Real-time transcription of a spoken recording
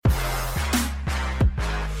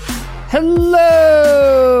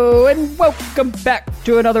Hello, and welcome back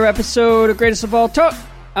to another episode of Greatest of All Talk.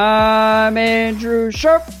 I'm Andrew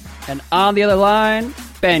Sharp, and on the other line,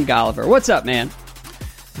 Ben Golliver. What's up, man?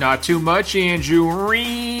 Not too much, Andrew.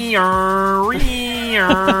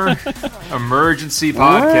 Emergency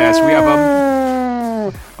podcast. We have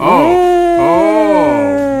a...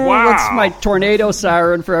 wow. That's my tornado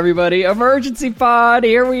siren for everybody. Emergency pod,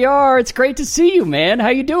 here we are. It's great to see you, man. How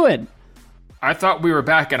you doing? I thought we were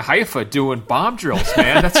back at Haifa doing bomb drills,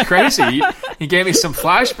 man. That's crazy. You gave me some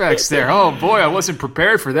flashbacks there. Oh, boy, I wasn't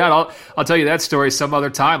prepared for that. I'll tell you that story some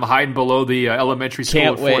other time, hiding below the elementary school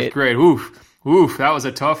in fourth grade. Oof, that was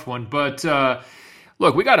a tough one. But,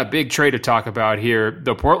 look, we got a big trade to talk about here.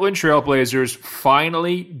 The Portland Trailblazers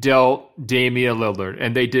finally dealt Damian Lillard,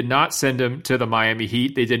 and they did not send him to the Miami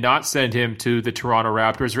Heat. They did not send him to the Toronto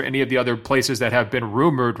Raptors or any of the other places that have been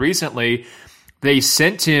rumored recently. They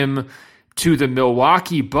sent him to the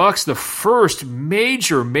Milwaukee Bucks, the first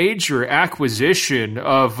major acquisition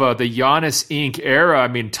of the Giannis Inc. era. I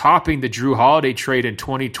mean, topping the Jrue Holiday trade in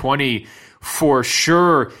 2020 for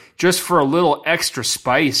sure. Just for a little extra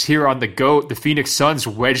spice here on the GOAT, the Phoenix Suns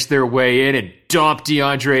wedged their way in and dumped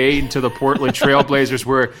DeAndre Ayton to the Portland Trailblazers,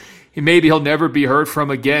 where maybe he'll never be heard from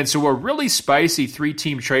again. So a really spicy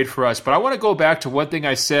three-team trade for us. But I want to go back to one thing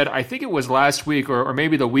I said, I think it was last week or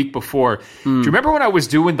maybe the week before. Do you remember when I was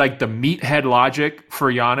doing like the meathead logic for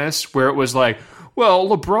Giannis, where it was like, well,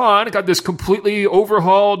 LeBron got this completely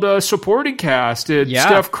overhauled supporting cast, and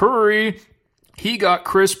Steph Curry, he got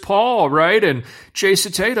Chris Paul, right? And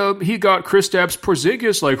Jason Tatum, he got Kristaps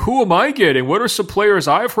Porzingis. Like, who am I getting? What are some players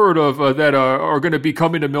I've heard of that are going to be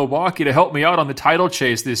coming to Milwaukee to help me out on the title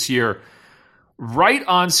chase this year? Right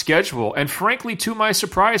on schedule. And frankly, to my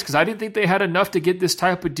surprise, because I didn't think they had enough to get this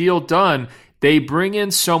type of deal done, they bring in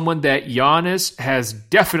someone that Giannis has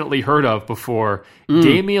definitely heard of before.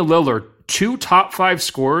 Damian Lillard, 2 top 5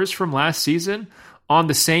 scorers from last season on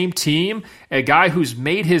the same team, a guy who's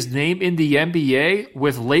made his name in the NBA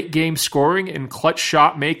with late game scoring and clutch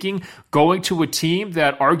shot making, going to a team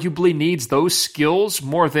that arguably needs those skills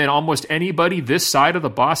more than almost anybody this side of the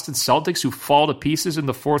Boston Celtics, who fall to pieces in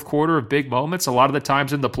the fourth quarter of big moments, a lot of the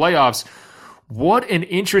times in the playoffs. What an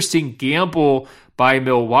interesting gamble by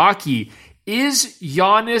Milwaukee. Is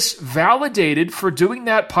Giannis validated for doing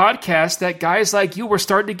that podcast that guys like you were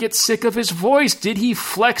starting to get sick of his voice? Did he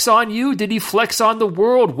flex on you? Did he flex on the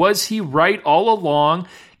world? Was he right all along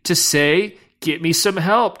to say, get me some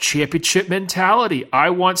help, championship mentality?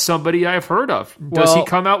 I want somebody I've heard of. Does he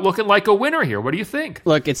come out looking like a winner here? What do you think?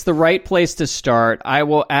 Look, it's the right place to start. I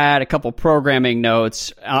will add a couple programming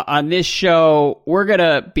notes. On this show, we're going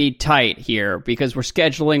to be tight here because we're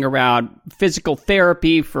scheduling around physical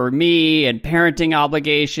therapy for me and parenting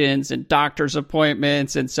obligations and doctor's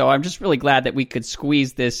appointments. And so I'm just really glad that we could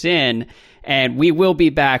squeeze this in. And we will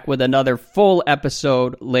be back with another full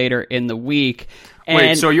episode later in the week.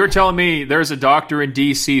 Wait, so you're telling me there's a doctor in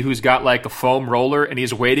D.C. who's got like a foam roller and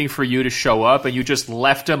he's waiting for you to show up and you just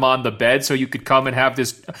left him on the bed so you could come and have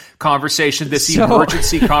this conversation,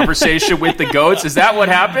 emergency conversation with the GOATs? Is that what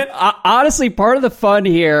happened? Honestly, part of the fun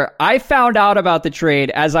here, I found out about the trade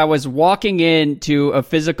as I was walking into a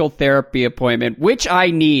physical therapy appointment, which I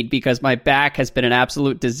need because my back has been an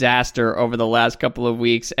absolute disaster over the last couple of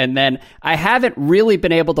weeks. And then I haven't really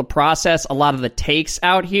been able to process a lot of the takes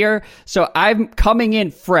out here. So I'm coming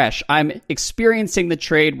in fresh. I'm experiencing the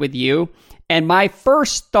trade with you. And my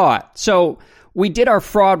first thought, so we did our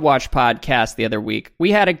Fraud Watch podcast the other week.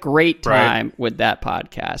 We had a great time with that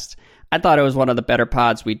podcast. I thought it was one of the better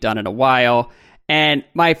pods we'd done in a while. And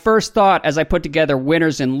my first thought as I put together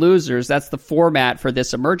winners and losers, that's the format for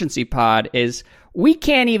this emergency pod, is we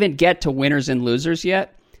can't even get to winners and losers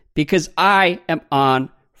yet because I am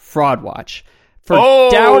on Fraud Watch. For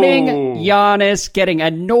doubting Giannis, getting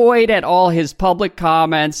annoyed at all his public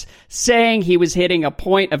comments, saying he was hitting a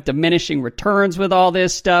point of diminishing returns with all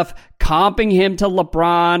this stuff, comping him to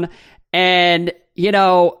LeBron. And, you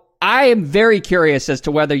know, I am very curious as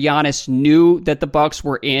to whether Giannis knew that the Bucks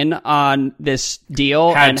were in on this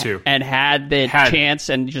deal and had the chance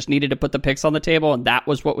and just needed to put the picks on the table, and that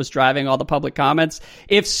was what was driving all the public comments.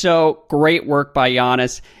 If so, great work by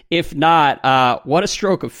Giannis. If not, what a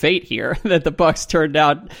stroke of fate here that the Bucks turned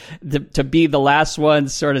out to be the last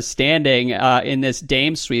ones sort of standing in this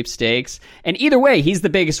Dame sweepstakes. And either way, he's the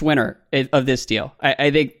biggest winner of this deal.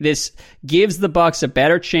 I think this gives the Bucks a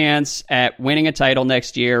better chance at winning a title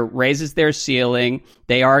next year, raises their ceiling.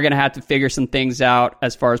 They are going to have to figure some things out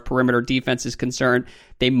as far as perimeter defense is concerned.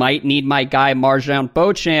 They might need my guy Marjan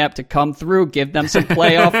Beauchamp to come through, give them some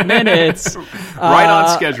playoff minutes. Right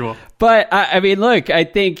on schedule. But, I mean, look, I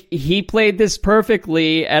think he played this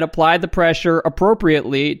perfectly and applied the pressure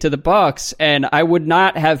appropriately to the Bucks, and I would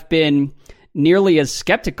not have been nearly as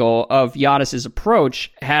skeptical of Giannis's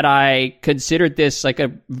approach had I considered this like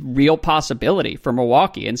a real possibility for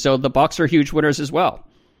Milwaukee. And so the Bucks are huge winners as well.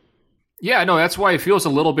 Yeah, no, that's why it feels a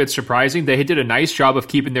little bit surprising. They did a nice job of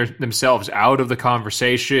keeping themselves out of the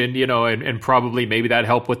conversation, and probably maybe that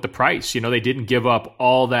helped with the price. They didn't give up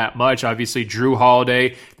all that much. Obviously, Jrue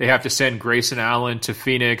Holiday, they have to send Grayson Allen to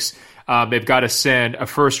Phoenix. They've got to send a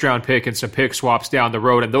first-round pick and some pick swaps down the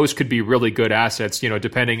road, and those could be really good assets,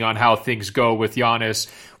 depending on how things go with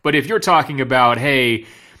Giannis. But if you're talking about, hey,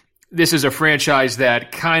 this is a franchise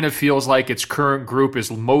that kind of feels like its current group is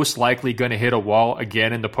most likely going to hit a wall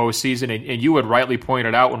again in the postseason. And you had rightly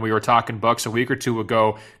pointed out when we were talking Bucks a week or two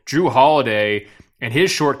ago, Jrue Holiday and his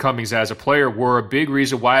shortcomings as a player were a big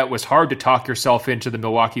reason why it was hard to talk yourself into the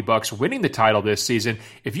Milwaukee Bucks winning the title this season.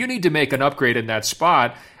 If you need to make an upgrade in that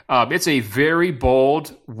spot, it's a very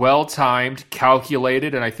bold, well-timed,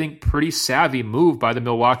 calculated, and I think pretty savvy move by the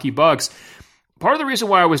Milwaukee Bucks. Part of the reason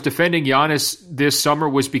why I was defending Giannis this summer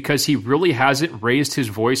was because he really hasn't raised his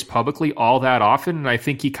voice publicly all that often, and I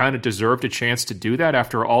think he kind of deserved a chance to do that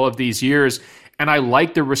after all of these years. And I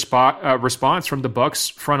like the response from the Bucks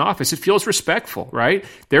front office. It feels respectful, right?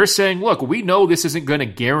 They're saying, look, we know this isn't going to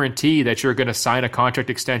guarantee that you're going to sign a contract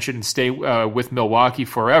extension and stay with Milwaukee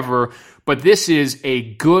forever, but this is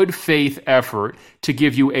a good faith effort to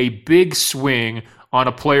give you a big swing on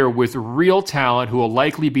a player with real talent who will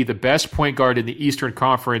likely be the best point guard in the Eastern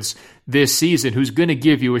Conference this season, who's going to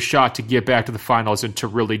give you a shot to get back to the finals and to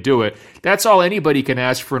really do it. That's all anybody can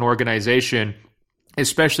ask for an organization,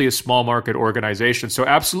 especially a small market organization. So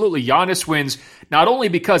absolutely, Giannis wins not only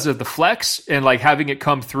because of the flex and like having it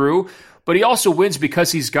come through, but he also wins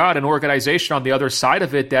because he's got an organization on the other side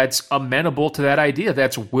of it that's amenable to that idea,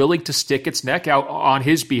 that's willing to stick its neck out on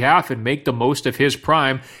his behalf and make the most of his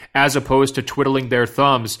prime as opposed to twiddling their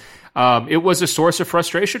thumbs. It was a source of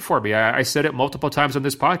frustration for me. I said it multiple times on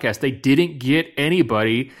this podcast. They didn't get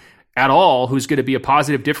anybody at all who's going to be a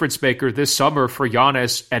positive difference maker this summer for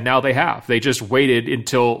Giannis, and now they have. They just waited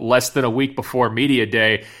until less than a week before media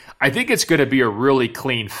day. I think it's going to be a really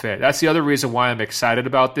clean fit. That's the other reason why I'm excited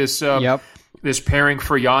about this this pairing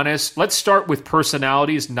for Giannis. Let's start with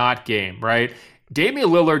personalities, not game, right? Damian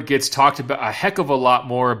Lillard gets talked about a heck of a lot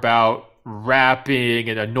more about rapping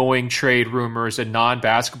and annoying trade rumors and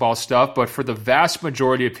non-basketball stuff, but for the vast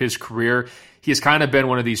majority of his career, he's kind of been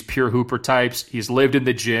one of these pure hooper types. He's lived in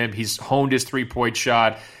the gym. He's honed his three-point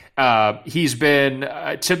shot. He's been,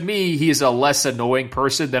 to me, he's a less annoying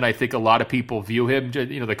person than I think a lot of people view him.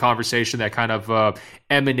 The conversation that kind of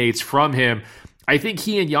emanates from him. I think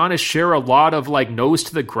he and Giannis share a lot of like nose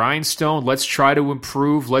to the grindstone. Let's try to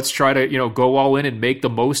improve. Let's try to, go all in and make the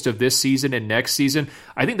most of this season and next season.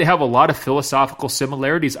 I think they have a lot of philosophical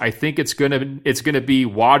similarities. I think it's gonna be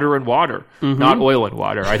water and water, not oil and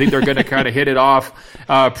water. I think they're gonna kind of hit it off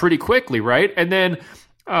pretty quickly, right? And then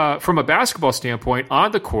from a basketball standpoint,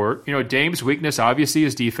 on the court, Dame's weakness obviously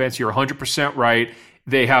is defense. You're 100% right.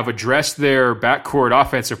 They have addressed their backcourt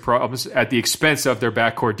offensive problems at the expense of their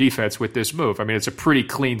backcourt defense with this move. I mean, it's a pretty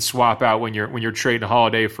clean swap out when you're trading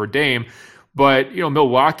Holiday for Dame. But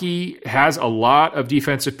Milwaukee has a lot of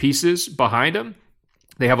defensive pieces behind them.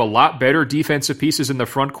 They have a lot better defensive pieces in the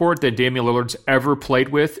front court than Damian Lillard's ever played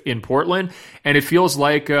with in Portland. And it feels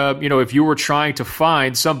like, if you were trying to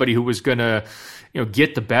find somebody who was going to,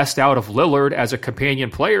 get the best out of Lillard as a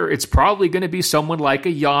companion player, it's probably going to be someone like a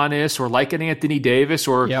Giannis or like an Anthony Davis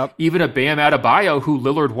or even a Bam Adebayo who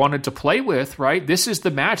Lillard wanted to play with, right? This is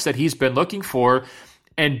the match that he's been looking for.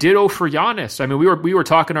 And ditto for Giannis. I mean, we were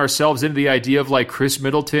talking ourselves into the idea of like Chris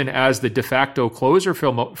Middleton as the de facto closer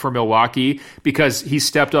for Milwaukee because he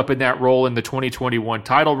stepped up in that role in the 2021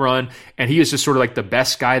 title run, and he is just sort of like the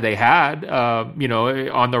best guy they had,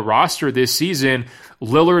 on the roster this season.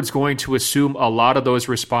 Lillard's going to assume a lot of those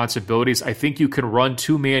responsibilities. I think you can run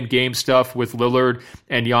two-man game stuff with Lillard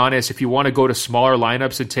and Giannis. If you want to go to smaller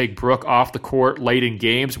lineups and take Brook off the court late in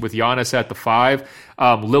games with Giannis at the 5,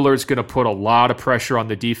 Lillard's going to put a lot of pressure on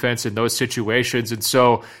the defense in those situations. And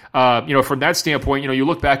so, from that standpoint, you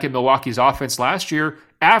look back at Milwaukee's offense last year,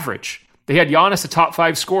 average. They had Giannis a top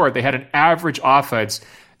 5 scorer. They had an average offense.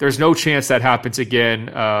 There's no chance that happens again,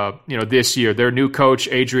 this year. Their new coach,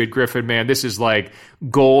 Adrian Griffin, man, this is like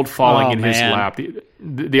gold falling in his lap.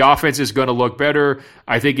 the offense is going to look better.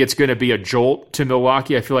 I think it's going to be a jolt to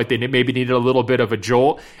Milwaukee. I feel like they maybe needed a little bit of a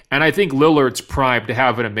jolt. And I think Lillard's primed to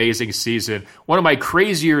have an amazing season. One of my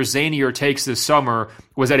crazier, zanier takes this summer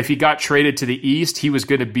was that if he got traded to the East, he was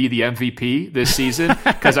going to be the MVP this season,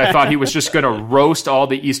 because I thought he was just going to roast all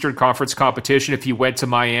the Eastern Conference competition if he went to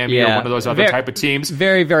Miami or one of those other type of teams.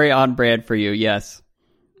 Very, very on brand for you, yes.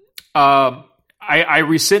 I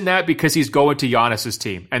rescind that because he's going to Giannis's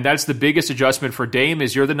team. And that's the biggest adjustment for Dame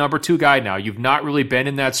is you're the number 2 guy now. You've not really been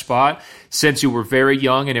in that spot since you were very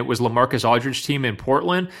young and it was LaMarcus Aldridge's team in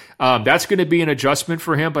Portland. That's going to be an adjustment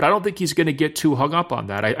for him, but I don't think he's going to get too hung up on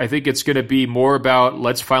that. I think it's going to be more about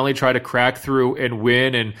let's finally try to crack through and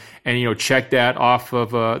win and check that off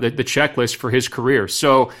of the checklist for his career.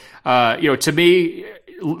 So, to me,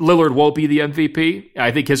 Lillard won't be the MVP.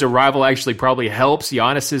 I think his arrival actually probably helps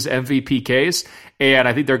Giannis's MVP case. And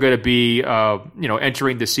I think they're going to be,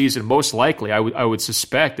 entering the season most likely, I would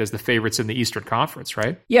suspect, as the favorites in the Eastern Conference,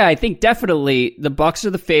 right? Yeah, I think definitely the Bucks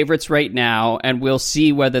are the favorites right now, and we'll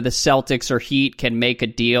see whether the Celtics or Heat can make a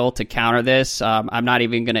deal to counter this. I'm not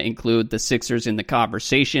even going to include the Sixers in the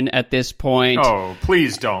conversation at this point. Oh,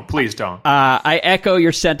 please don't. Please don't. I echo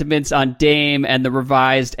your sentiments on Dame and the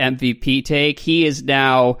revised MVP take. He is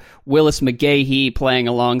now Willis McGahee playing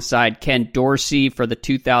alongside Ken Dorsey for the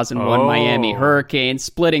 2001 Miami Hurricane,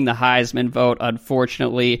 splitting the Heisman vote,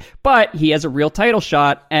 unfortunately. But he has a real title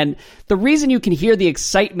shot. And the reason you can hear the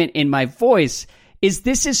excitement in my voice is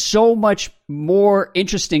this is so much more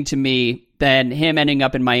interesting to me than him ending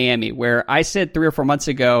up in Miami, where I said 3 or 4 months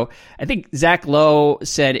ago, I think Zach Lowe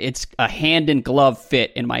said it's a hand-in-glove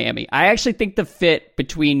fit in Miami. I actually think the fit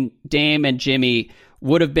between Dame and Jimmy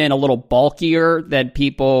would have been a little bulkier than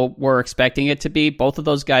people were expecting it to be. Both of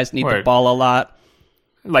those guys need the ball a lot.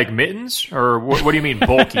 Like mittens? Or what do you mean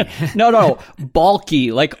bulky? No,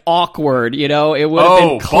 bulky, like awkward, it would have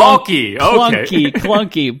been bulky.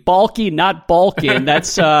 Clunky, bulky, not Balkan.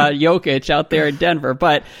 That's Jokic out there in Denver.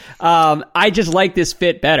 But I just like this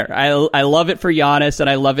fit better. I love it for Giannis and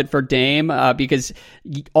I love it for Dame because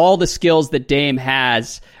all the skills that Dame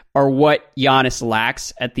has are what Giannis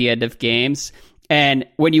lacks at the end of games. And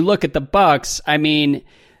when you look at the Bucks, I mean,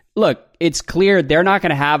 look, it's clear they're not going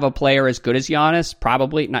to have a player as good as Giannis.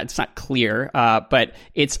 Probably not. It's not clear, but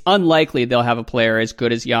it's unlikely they'll have a player as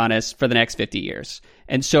good as Giannis for the next 50 years.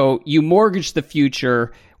 And so you mortgage the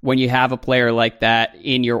future when you have a player like that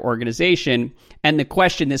in your organization. And the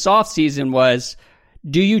question this offseason was,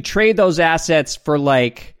 do you trade those assets for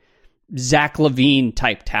like Zach LaVine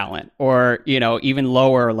type talent, or, even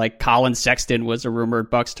lower, like Colin Sexton was a rumored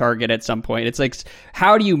Bucks target at some point. It's like,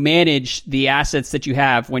 how do you manage the assets that you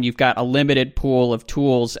have when you've got a limited pool of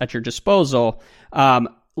tools at your disposal?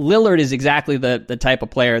 Lillard is exactly the type of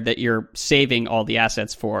player that you're saving all the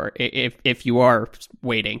assets for if you are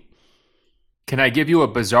waiting. Can I give you a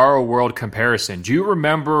bizarro world comparison? Do you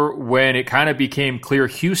remember when it kind of became clear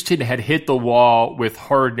Houston had hit the wall with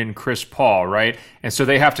Harden and Chris Paul, right? And so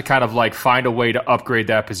they have to kind of like find a way to upgrade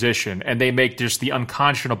that position. And they make just the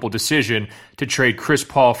unconscionable decision to trade Chris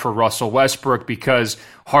Paul for Russell Westbrook because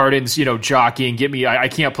Harden's, jockeying, I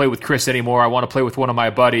can't play with Chris anymore. I want to play with one of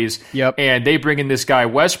my buddies. Yep. And they bring in this guy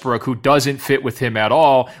Westbrook who doesn't fit with him at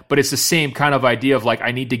all, but it's the same kind of idea of like,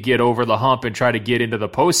 I need to get over the hump and try to get into the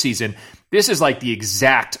postseason. This is like the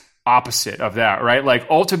exact opposite of that, right? Like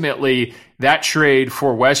ultimately that trade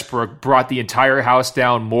for Westbrook brought the entire house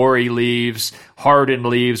down. Morey leaves, Harden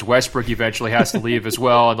leaves, Westbrook eventually has to leave as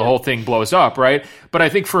well, and the whole thing blows up, right? But I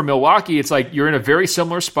think for Milwaukee, it's like you're in a very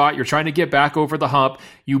similar spot. You're trying to get back over the hump.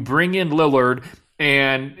 You bring in Lillard,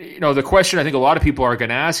 and the question I think a lot of people are going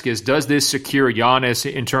to ask is, does this secure Giannis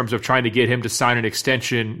in terms of trying to get him to sign an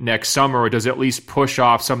extension next summer, or does it at least push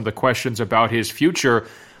off some of the questions about his future?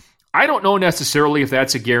 I don't know necessarily if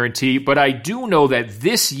that's a guarantee, but I do know that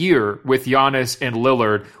this year with Giannis and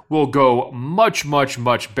Lillard will go much, much,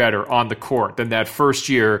 much better on the court than that first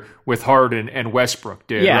year with Harden and Westbrook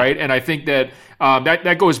did, right? And I think that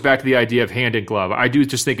that goes back to the idea of hand in glove. I do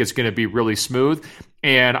just think it's going to be really smooth,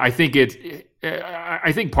 and I think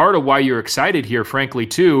I think part of why you're excited here, frankly,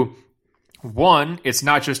 too. One, it's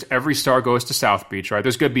not just every star goes to South Beach, right?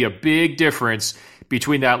 There's going to be a big difference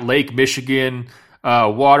between that Lake Michigan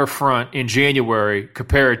waterfront in January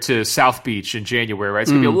compared to South Beach in January, right?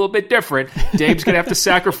 It's going to be a little bit different. Dame's going to have to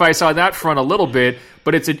sacrifice on that front a little bit,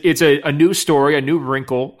 but it's a new story, a new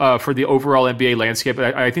wrinkle for the overall NBA landscape.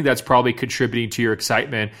 I think that's probably contributing to your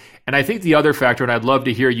excitement. And I think the other factor, and I'd love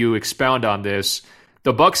to hear you expound on this,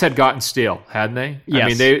 the Bucks had gotten stale, hadn't they?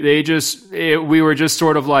 Yes. I mean, we were just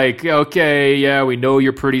sort of like, okay, yeah, we know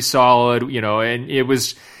you're pretty solid, and it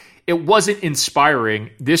was it wasn't inspiring.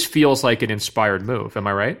 This feels like an inspired move. Am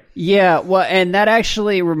I right? Yeah, well, and that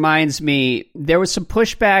actually reminds me, there was some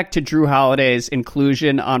pushback to Jrue Holiday's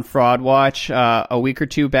inclusion on Fraud Watch a week or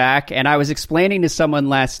two back, and I was explaining to someone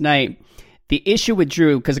last night the issue with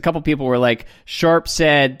Jrue, because a couple people were like, Sharp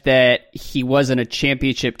said that he wasn't a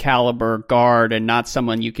championship caliber guard and not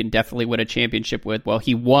someone you can definitely win a championship with. Well,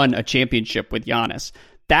 he won a championship with Giannis.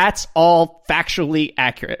 That's all factually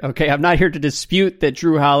accurate, okay? I'm not here to dispute that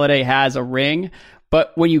Jrue Holiday has a ring,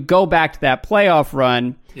 but when you go back to that playoff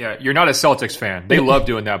run... Yeah, you're not a Celtics fan. They love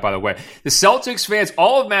doing that, by the way. The Celtics fans,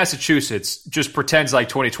 all of Massachusetts, just pretends like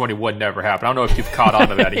 2021 never happened. I don't know if you've caught on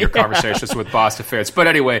to that in your conversations with Boston fans. But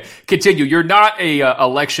anyway, continue. You're not a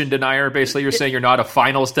election denier, basically. You're saying you're not a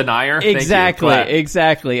finals denier.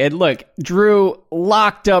 Exactly. And look, Jrue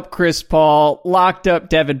locked up Chris Paul, locked up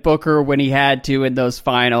Devin Booker when he had to in those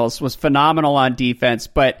finals, was phenomenal on defense,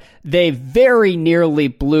 but they very nearly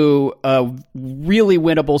blew a really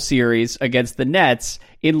winnable series against the Nets,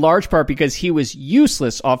 in large part because he was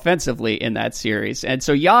useless offensively in that series. And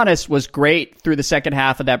so Giannis was great through the second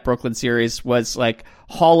half of that Brooklyn series, was like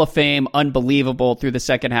Hall of Fame, unbelievable through the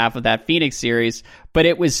second half of that Phoenix series, but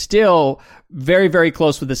it was still very, very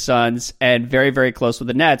close with the Suns and very, very close with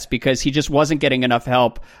the Nets because he just wasn't getting enough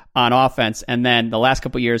help on offense. And then the last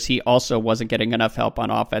couple of years, he also wasn't getting enough help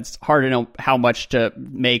on offense. Hard to know how much to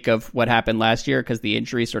make of what happened last year because the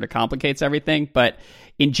injury sort of complicates everything. But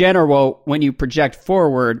in general, when you project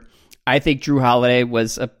forward, I think Jrue Holiday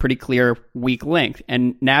was a pretty clear weak link.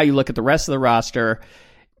 And now you look at the rest of the roster,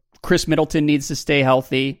 Chris Middleton needs to stay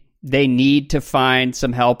healthy. They need to find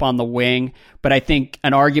some help on the wing, but I think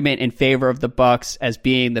an argument in favor of the Bucks as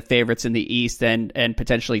being the favorites in the East and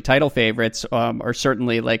potentially title favorites, or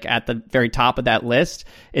certainly like at the very top of that list,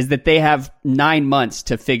 is that they have 9 months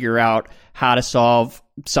to figure out how to solve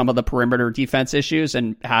some of the perimeter defense issues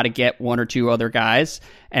and how to get one or two other guys.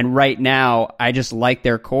 And right now, I just like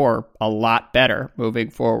their core a lot better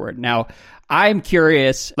moving forward. Now, I'm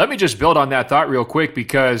curious. Let me just build on that thought real quick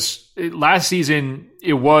because last season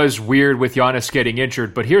it was weird with Giannis getting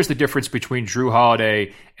injured, but here's the difference between Jrue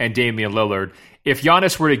Holiday and Damian Lillard. If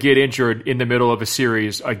Giannis were to get injured in the middle of a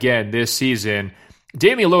series again this season,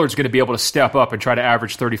 Damian Lillard's going to be able to step up and try to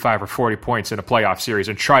average 35 or 40 points in a playoff series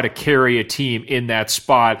and try to carry a team in that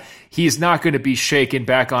spot. He's not going to be shaken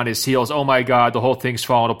back on his heels. Oh my God, the whole thing's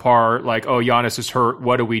falling apart. Like, oh, Giannis is hurt.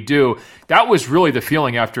 What do we do? That was really the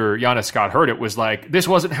feeling after Giannis got hurt. It was like, this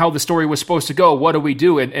wasn't how the story was supposed to go. What do we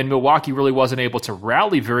do? And Milwaukee really wasn't able to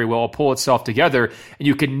rally very well, pull itself together. And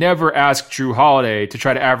you can never ask Jrue Holiday to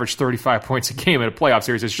try to average 35 points a game in a playoff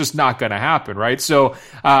series. It's just not going to happen, right? So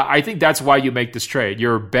I think that's why you make this trade.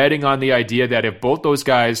 You're betting on the idea that if both those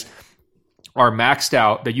guys are maxed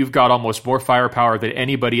out, that you've got almost more firepower than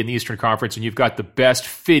anybody in the Eastern Conference, and you've got the best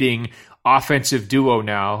fitting offensive duo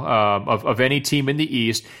now of any team in the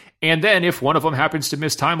East. And then if one of them happens to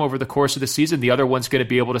miss time over the course of the season, the other one's going to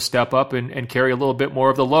be able to step up and carry a little bit more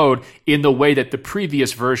of the load in the way that the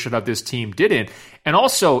previous version of this team didn't. And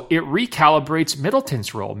also, it recalibrates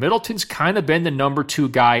Middleton's role. Middleton's kind of been the number 2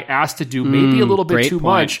 guy, asked to do maybe a little bit too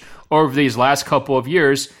much over these last couple of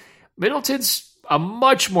years. Middleton's a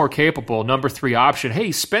much more capable number 3 option.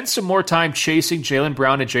 Hey, spend some more time chasing Jaylen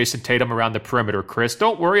Brown and Jason Tatum around the perimeter, Chris.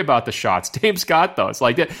 Don't worry about the shots. Dame's got those.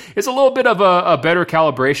 Like, it's a little bit of a better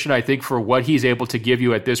calibration, I think, for what he's able to give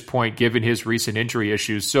you at this point, given his recent injury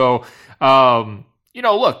issues. So,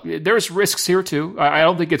 look, there's risks here too. I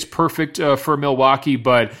don't think it's perfect for Milwaukee,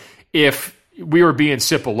 but if we were being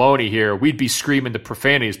Cipollone here, we'd be screaming the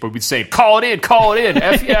profanities, but we'd say, call it in,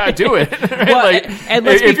 F yeah, do it. Right? Well, like, and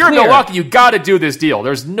let's if be you're clear, Milwaukee, you got to do this deal.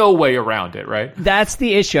 There's no way around it, right? That's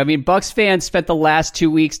the issue. I mean, Bucks fans spent the last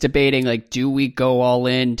 2 weeks debating, like, do we go all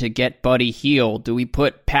in to get Buddy Hield? Do we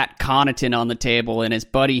put Pat Connaughton on the table? And is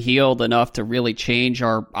Buddy Hield enough to really change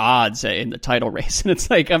our odds in the title race? And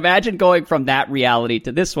it's like, imagine going from that reality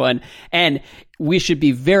to this one. And we should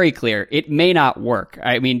be very clear. It may not work.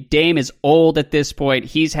 I mean, Dame is old at this point.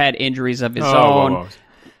 He's had injuries of his own. Whoa.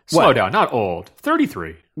 Slow down. Not old.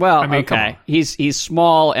 33. Well, I mean, okay. He's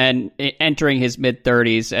small and entering his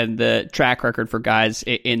mid-30s, and the track record for guys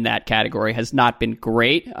in that category has not been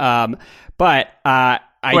great.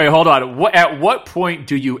 Wait, hold on. At what point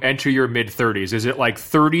do you enter your mid-30s? Is it like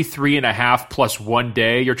 33 and a half plus 1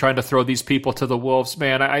 day you're trying to throw these people to the wolves?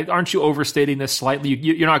 Man, aren't you overstating this slightly?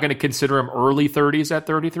 You're not going to consider them early 30s at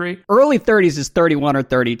 33? Early 30s is 31 or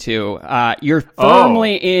 32. You're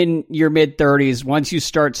firmly in your mid-30s once you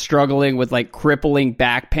start struggling with like crippling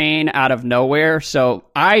back pain out of nowhere. So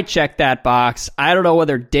I check that box. I don't know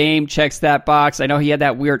whether Dame checks that box. I know he had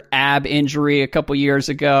that weird ab injury a couple years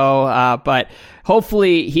ago, but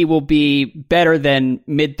hopefully he will be better than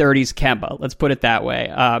mid-30s Kemba. Let's put it that way.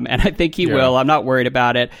 And I think he will. I'm not worried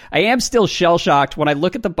about it. I am still shell-shocked. When I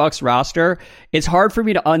look at the Bucks roster, it's hard for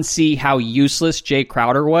me to unsee how useless Jay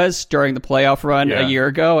Crowder was during the playoff run a year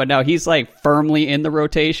ago. And now he's like firmly in the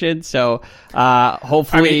rotation. So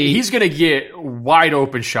hopefully... he's going to get wide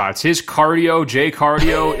open shots. His cardio, Jay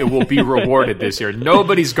cardio, it will be rewarded this year.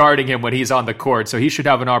 Nobody's guarding him when he's on the court, so he should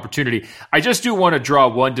have an opportunity. I just do want to draw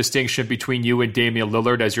one distinction between you and Damian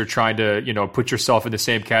Lillard as you're trying to, put yourself in the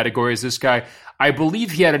same category as this guy. I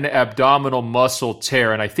believe he had an abdominal muscle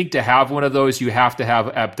tear, and I think to have one of those, you have to have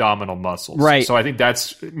abdominal muscles. Right. So I think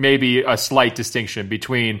that's maybe a slight distinction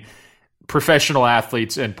between professional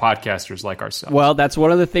athletes and podcasters like ourselves. Well, that's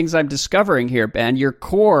one of the things I'm discovering here, Ben. Your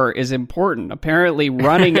core is important. Apparently,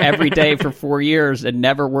 running every day for 4 years and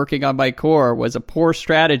never working on my core was a poor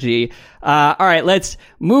strategy. All right, let's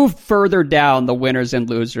move further down the winners and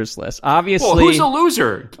losers list. Obviously, well, who's a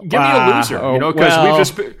loser? Give me a loser.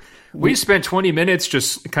 Because we spent 20 minutes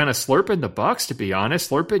just kind of slurping the Bucks, to be honest,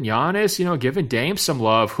 slurping Giannis, giving Dame some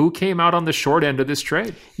love. Who came out on the short end of this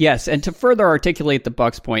trade? Yes, and to further articulate the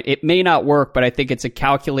Bucks point, it may not work, but I think it's a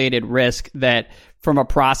calculated risk that from a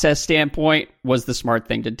process standpoint was the smart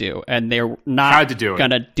thing to do. And they're not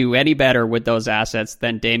going to do any better with those assets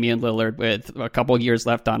than Damian Lillard with a couple of years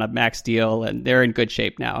left on a max deal, and they're in good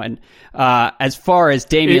shape now. And as far as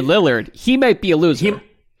Damian Lillard, he might be a loser.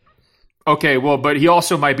 Okay, well, but he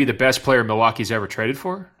also might be the best player Milwaukee's ever traded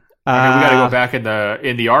for. We got to go back in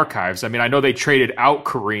the archives. I mean, I know they traded out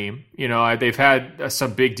Kareem. They've had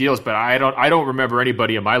some big deals, but I don't remember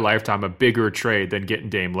anybody in my lifetime a bigger trade than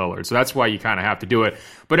getting Dame Lillard. So that's why you kind of have to do it.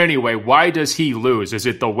 But anyway, why does he lose? Is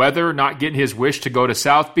it the weather, not getting his wish to go to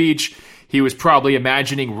South Beach? He was probably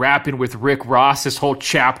imagining rapping with Rick Ross. This whole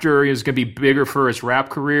chapter is going to be bigger for his rap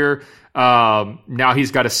career. Now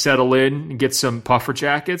he's got to settle in and get some puffer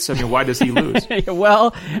jackets. I mean, why does he lose?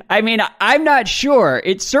 Well, I mean, I'm not sure.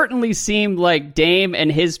 It certainly seemed like Dame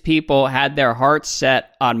and his people had their hearts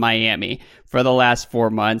set on Miami for the last 4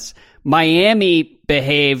 months. Miami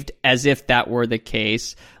behaved as if that were the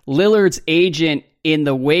case. Lillard's agent in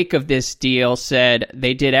the wake of this deal said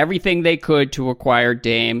they did everything they could to acquire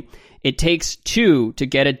Dame. It takes two to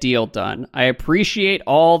get a deal done. I appreciate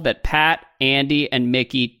all that Pat, Andy, and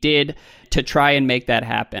Mickey did to try and make that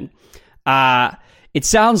happen. It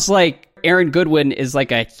sounds like Aaron Goodwin is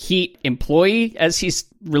like a Heat employee as he's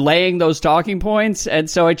relaying those talking points. And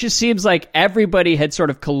so it just seems like everybody had sort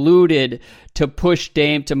of colluded to push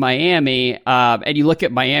Dame to Miami. And you look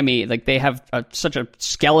at Miami, like they have such a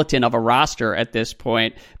skeleton of a roster at this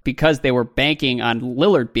point because they were banking on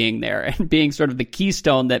Lillard being there and being sort of the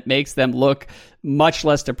keystone that makes them look much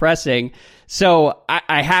less depressing. So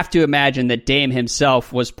I have to imagine that Dame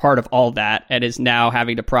himself was part of all that and is now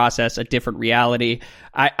having to process a different reality.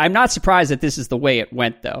 I'm not surprised that this is the way it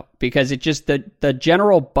went, though, because it just the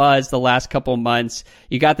general buzz the last couple months,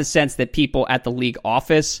 you got the sense that people at the league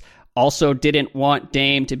office also didn't want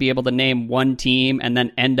Dame to be able to name one team and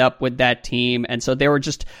then end up with that team. And so there were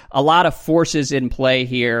just a lot of forces in play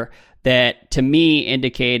here that to me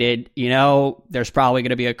indicated, there's probably going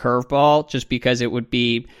to be a curveball just because it would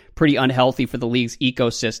be pretty unhealthy for the league's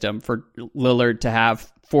ecosystem for Lillard to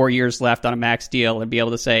have 4 years left on a max deal and be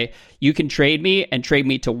able to say, you can trade me and trade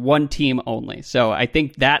me to one team only. So I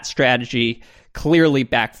think that strategy clearly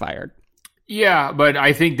backfired. Yeah, but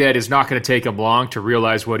I think that is not going to take him long to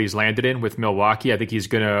realize what he's landed in with Milwaukee. I think he's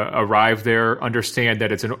going to arrive there, understand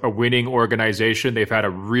that it's a winning organization. They've had a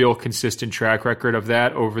real consistent track record of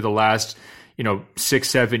that over the last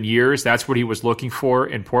 6-7 years. That's what he was looking for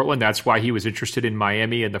in Portland. That's why he was interested in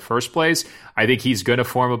Miami in the first place. I think he's going to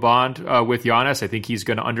form a bond with Giannis. I think he's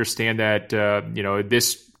going to understand that,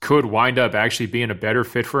 this could wind up actually being a better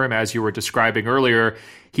fit for him. As you were describing earlier,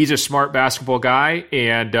 he's a smart basketball guy.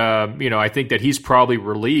 And, I think that he's probably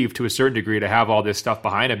relieved to a certain degree to have all this stuff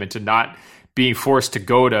behind him and to not being forced to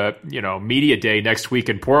go to, media day next week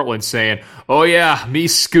in Portland saying, oh yeah, me,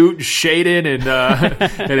 Scoot, Shaden,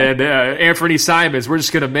 and Anthony Simons, we're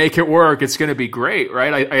just going to make it work. It's going to be great,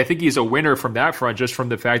 right? I think he's a winner from that front, just from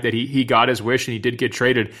the fact that he got his wish and he did get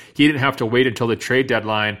traded. He didn't have to wait until the trade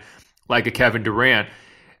deadline like a Kevin Durant.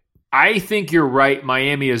 I think you're right.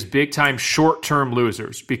 Miami is big-time short-term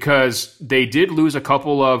losers because they did lose a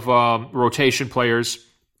couple of rotation players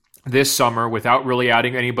this summer without really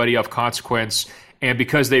adding anybody of consequence, and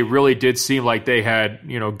because they really did seem like they had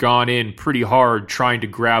gone in pretty hard trying to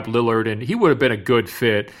grab Lillard, and he would have been a good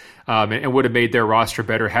fit and would have made their roster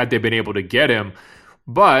better had they been able to get him.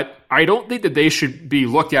 But I don't think that they should be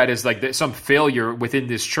looked at as like some failure within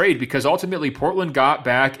this trade, because ultimately Portland got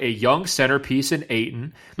back a young centerpiece in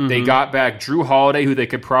Ayton. Mm-hmm. They got back Jrue Holiday, who they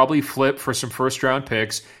could probably flip for some first-round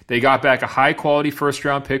picks. They got back a high-quality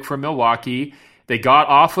first-round pick from Milwaukee. They got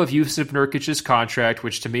off of Jusuf Nurkic's contract,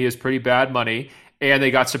 which to me is pretty bad money, and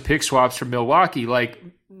they got some pick swaps from Milwaukee. Like,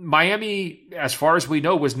 Miami, as far as we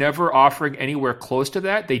know, was never offering anywhere close to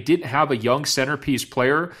that. They didn't have a young centerpiece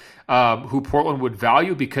player who Portland would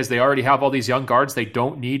value, because they already have all these young guards. They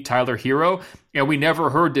don't need Tyler Hero. And we never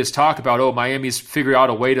heard this talk about, oh, Miami's figured out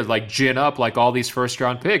a way to like gin up like all these first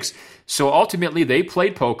round picks. So ultimately they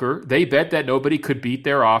played poker. They bet that nobody could beat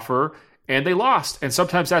their offer, and they lost. And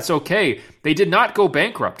sometimes that's okay. They did not go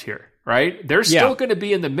bankrupt here, right? They're still going to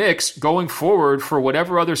be in the mix going forward for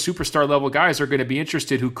whatever other superstar level guys are going to be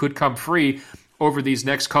interested who could come free over these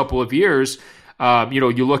next couple of years.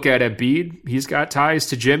 You look at Embiid, he's got ties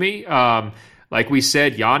to Jimmy. Like we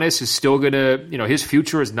said, Giannis is still going to, his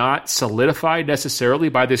future is not solidified necessarily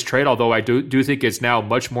by this trade, although I do think it's now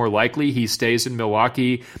much more likely he stays in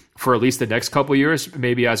Milwaukee for at least the next couple of years,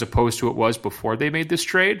 maybe as opposed to it was before they made this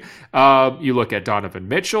trade. You look at Donovan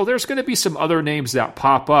Mitchell, there's going to be some other names that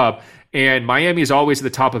pop up, and Miami is always at the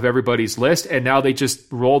top of everybody's list, and now they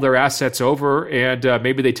just roll their assets over, and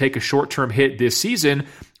maybe they take a short-term hit this season,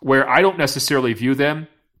 where I don't necessarily view them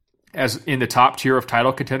as in the top tier of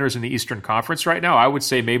title contenders in the Eastern Conference right now. I would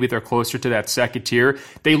say maybe they're closer to that second tier.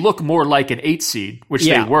 They look more like an 8 seed, which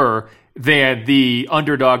they were, than the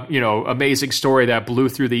underdog, amazing story that blew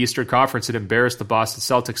through the Eastern Conference and embarrassed the Boston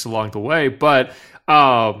Celtics along the way. But,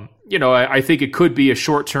 I think it could be a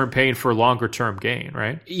short-term pain for a longer-term gain,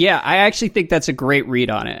 right? Yeah, I actually think that's a great read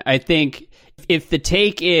on it. I think if the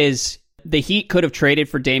take is the Heat could have traded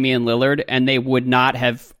for Damian Lillard and they would not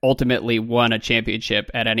have ultimately won a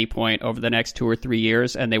championship at any point over the next 2 or 3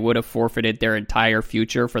 years, and they would have forfeited their entire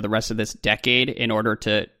future for the rest of this decade in order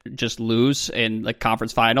to just lose in the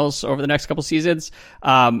conference finals over the next couple seasons.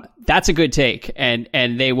 That's a good take, and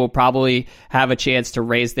they will probably have a chance to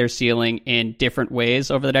raise their ceiling in different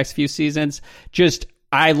ways over the next few seasons. Just,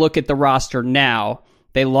 I look at the roster now.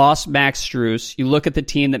 They lost Max Strus. You look at the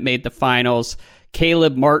team that made the finals.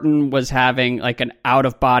 Caleb Martin was having like an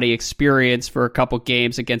out-of-body experience for a couple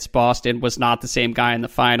games against Boston, was not the same guy in the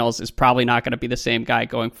finals, is probably not going to be the same guy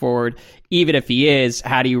going forward. Even if he is,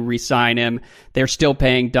 how do you re-sign him? They're still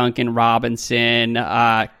paying Duncan Robinson.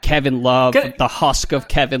 Kevin Love, the husk of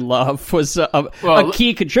Kevin Love, was a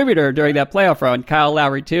key contributor during that playoff run. Kyle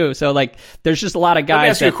Lowry, too. So, there's just a lot of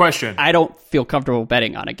guys that question. I don't feel comfortable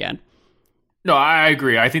betting on again. No, I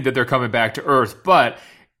agree. I think that they're coming back to earth, but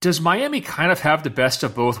does Miami kind of have the best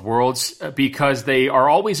of both worlds, because they are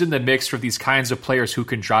always in the mix for these kinds of players who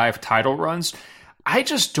can drive title runs? I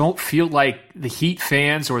just don't feel like the Heat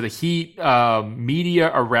fans or the Heat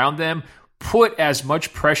media around them put as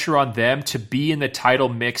much pressure on them to be in the title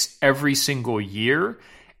mix every single year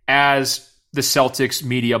as the Celtics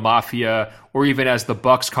media mafia, or even as the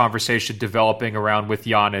Bucks conversation developing around with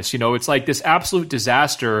Giannis. It's like this absolute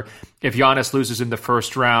disaster if Giannis loses in the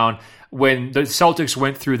first round. When the Celtics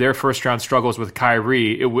went through their first round struggles with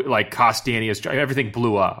Kyrie, it would cost Danny everything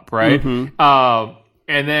blew up, right? Mm-hmm.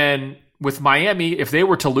 And then with Miami, if they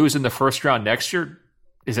were to lose in the first round next year,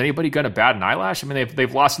 is anybody going to bat an eyelash? I mean,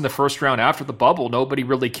 they've lost in the first round after the bubble. Nobody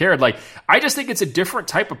really cared. I just think it's a different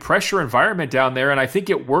type of pressure environment down there, and I think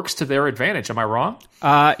it works to their advantage. Am I wrong?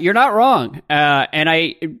 You're not wrong. And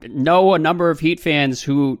I know a number of Heat fans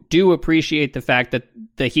who do appreciate the fact that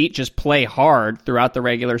the Heat just play hard throughout the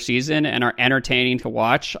regular season and are entertaining to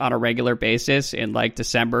watch on a regular basis in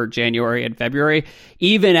December, January, and February,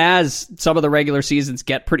 even as some of the regular seasons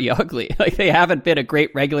get pretty ugly. They haven't been a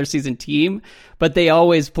great regular season team, but they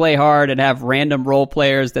always play hard and have random role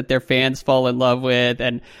players that their fans fall in love with.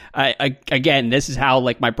 And again, this is how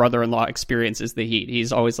my brother-in-law experiences the Heat.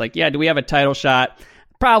 He's always yeah, do we have a title shot?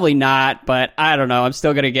 Probably not, but I don't know. I'm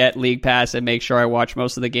still going to get League Pass and make sure I watch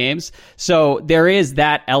most of the games. So there is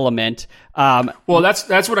that element. Well,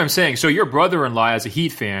 that's what I'm saying. So your brother-in-law, as a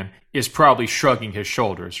Heat fan, is probably shrugging his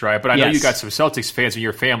shoulders, right? But I know you got some Celtics fans in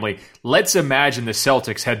your family. Let's imagine the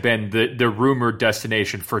Celtics had been the rumored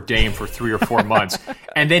destination for Dame for 3 or 4 months,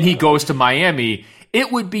 and then he goes to Miami. It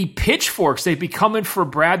would be pitchforks. They'd be coming for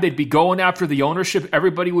Brad. They'd be going after the ownership.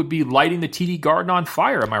 Everybody would be lighting the TD Garden on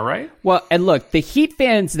fire. Am I right? Well, and look, the Heat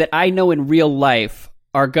fans that I know in real life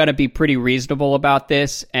are going to be pretty reasonable about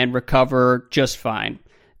this and recover just fine.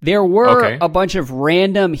 There were a bunch of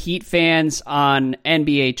random Heat fans on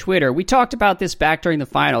NBA Twitter. We talked about this back during the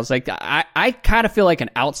finals. I kind of feel like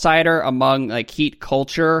an outsider among Heat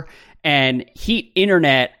culture, and Heat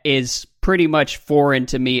internet is pretty much foreign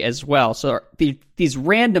to me as well. So these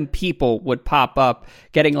random people would pop up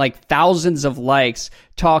getting like thousands of likes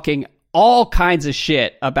talking all kinds of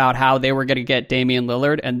shit about how they were going to get Damian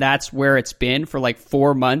Lillard, and that's where it's been for like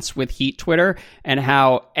 4 months with Heat Twitter, and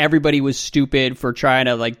how everybody was stupid for trying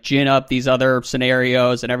to like gin up these other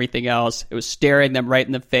scenarios and everything else. It was staring them right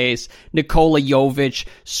in the face. Nikola Jovic,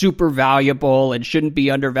 super valuable and shouldn't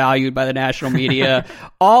be undervalued by the national media.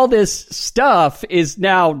 All this stuff is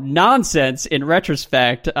now nonsense in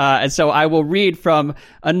retrospect, and so I will read from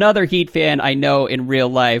another Heat fan I know in real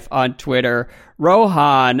life on Twitter,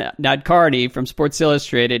 Rohan Nadkarni from Sports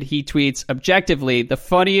Illustrated. He tweets, objectively, the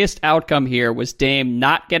funniest outcome here was Dame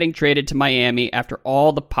not getting traded to Miami after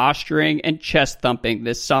all the posturing and chest thumping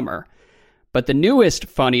this summer. But the newest,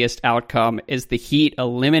 funniest outcome is the Heat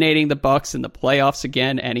eliminating the Bucks in the playoffs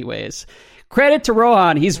again anyways. Credit to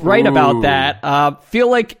Rohan. He's right about that.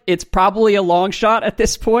 Feel like it's probably a long shot at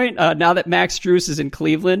this point, now that Max Strus is in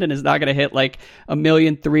Cleveland and is not going to hit like a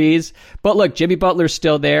million threes. But look, Jimmy Butler's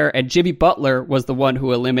still there, and Jimmy Butler was the one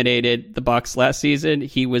who eliminated the Bucks last season.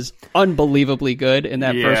 He was unbelievably good in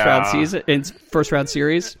that first round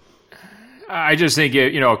series. I just think,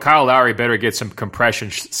 Kyle Lowry better get some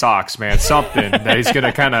compression socks, man. Something that he's going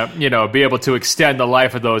to kind of, be able to extend the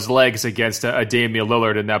life of those legs against a Damian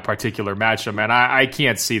Lillard in that particular matchup, man. I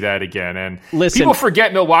can't see that again. And listen, people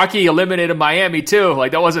forget Milwaukee eliminated Miami, too.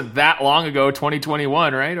 Like, that wasn't that long ago,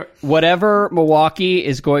 2021, right? Whatever Milwaukee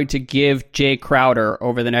is going to give Jay Crowder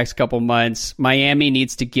over the next couple months, Miami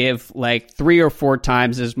needs to give like 3 or 4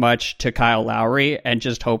 times as much to Kyle Lowry and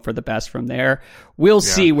just hope for the best from there. We'll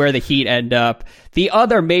see where the Heat end up. The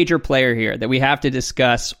other major player here that we have to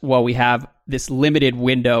discuss while we have this limited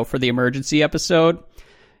window for the emergency episode,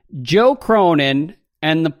 Joe Cronin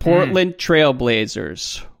and the Portland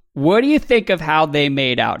Trailblazers. What do you think of how they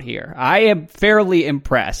made out here? I am fairly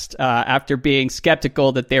impressed after being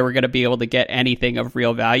skeptical that they were going to be able to get anything of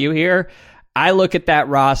real value here. I look at that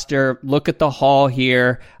roster, look at the haul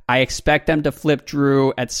here. I expect them to flip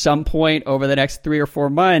Jrue at some point over the next 3 or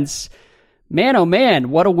 4 months. Man, oh man,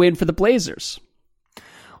 what a win for the Blazers.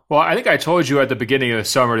 Well, I think I told you at the beginning of the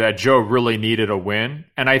summer that Joe really needed a win,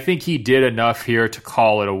 and I think he did enough here to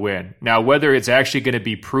call it a win. Now, whether it's actually going to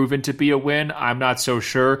be proven to be a win, I'm not so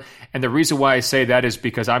sure. And the reason why I say that is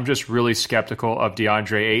because I'm just really skeptical of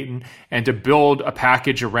DeAndre Ayton, and to build a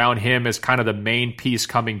package around him as kind of the main piece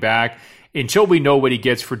coming back, until we know what he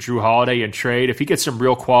gets for Jrue Holiday and trade, if he gets some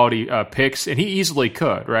real quality picks, and he easily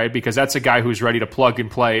could, right? Because that's a guy who's ready to plug and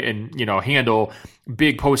play and, handle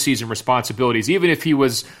big postseason responsibilities. Even if he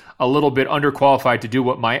was a little bit underqualified to do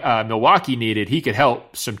what Milwaukee needed, he could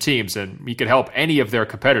help some teams, and he could help any of their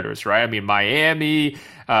competitors, right? I mean, Miami,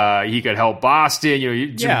 he could help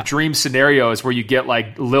Boston, dream scenarios where you get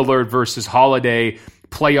like Lillard versus Holiday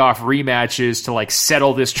playoff rematches to like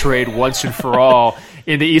settle this trade once and for all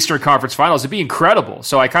in the Eastern Conference Finals. It'd be incredible.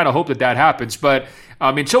 So I kind of hope that happens. But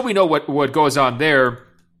until we know what goes on there,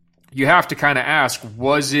 you have to kind of ask,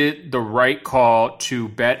 was it the right call to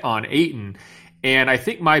bet on Ayton? And I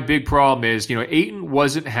think my big problem is, Ayton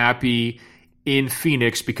wasn't happy in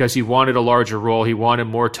Phoenix because he wanted a larger role. He wanted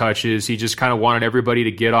more touches. He just kind of wanted everybody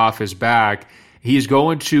to get off his back. He's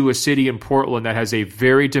going to a city in Portland that has a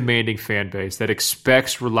very demanding fan base, that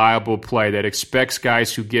expects reliable play, that expects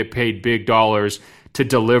guys who get paid big dollars to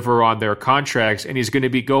deliver on their contracts. And he's going to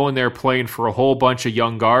be going there playing for a whole bunch of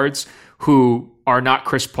young guards who are not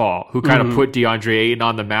Chris Paul, who kind of put DeAndre Ayton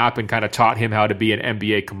on the map and kind of taught him how to be an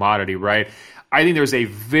NBA commodity, right? I think there's a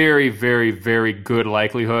very, very, very good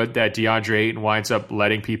likelihood that DeAndre Ayton winds up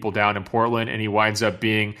letting people down in Portland, and he winds up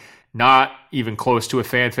being not even close to a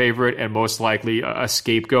fan favorite and most likely a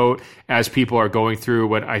scapegoat as people are going through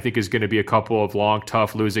what I think is going to be a couple of long,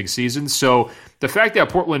 tough losing seasons. So the fact that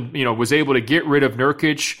Portland, was able to get rid of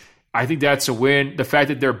Nurkic, I think that's a win. The fact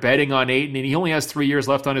that they're betting on Ayton, and he only has 3 years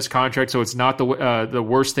left on his contract, so it's not the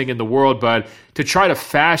worst thing in the world. But to try to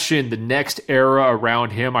fashion the next era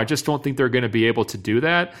around him, I just don't think they're going to be able to do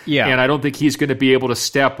that. Yeah. And I don't think he's going to be able to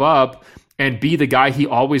step up and be the guy he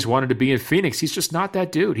always wanted to be in Phoenix. He's just not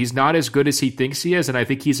that dude. He's not as good as he thinks he is, and I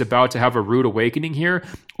think he's about to have a rude awakening here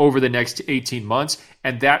over the next 18 months,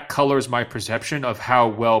 and that colors my perception of how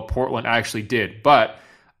well Portland actually did. But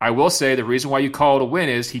I will say the reason why you call it a win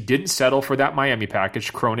is he didn't settle for that Miami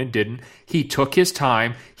package. Cronin didn't. He took his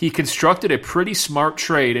time. He constructed a pretty smart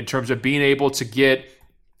trade in terms of being able to get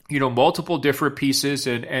multiple different pieces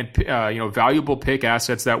and valuable pick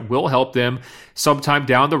assets that will help them sometime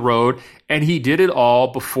down the road. And he did it all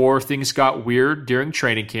before things got weird during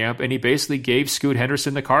training camp. And he basically gave Scoot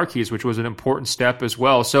Henderson the car keys, which was an important step as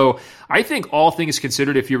well. So I think all things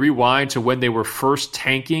considered, if you rewind to when they were first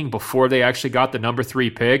tanking before they actually got the number 3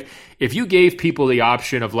 pick, if you gave people the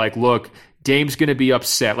option of like, look, Dame's going to be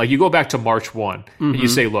upset. Like you go back to March 1 and you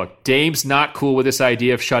say, look, Dame's not cool with this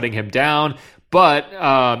idea of shutting him down.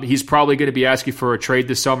 But he's probably going to be asking for a trade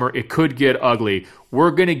this summer. It could get ugly.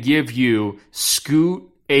 We're going to give you Scoot,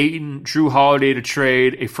 Ayton, Jrue Holiday to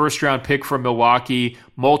trade, a first-round pick from Milwaukee,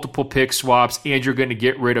 multiple pick swaps, and you're going to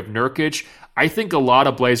get rid of Nurkic. I think a lot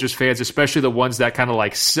of Blazers fans, especially the ones that kind of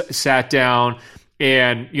like sat down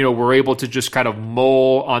and were able to just kind of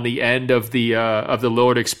mull on the end of the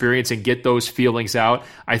Lillard experience and get those feelings out.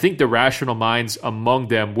 I think the rational minds among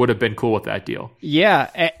them would have been cool with that deal.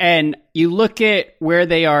 Yeah, and you look at where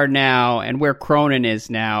they are now and where Cronin is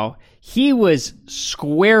now. He was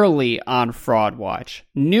squarely on fraud watch.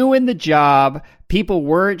 New in the job, people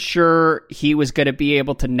weren't sure he was going to be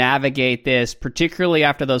able to navigate this, particularly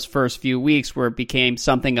after those first few weeks where it became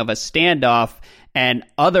something of a standoff. And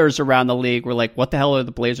others around the league were like, what the hell are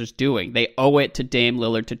the Blazers doing? They owe it to Dame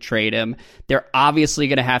Lillard to trade him. They're obviously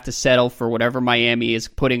going to have to settle for whatever Miami is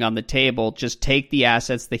putting on the table. Just take the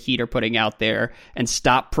assets the Heat are putting out there and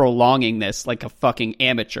stop prolonging this like a fucking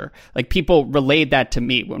amateur. Like people relayed that to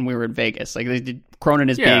me when we were in Vegas. Like they did. Cronin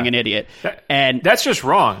is being an idiot. And that's just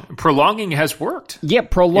wrong. Prolonging has worked. Yeah,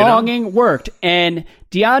 prolonging worked. And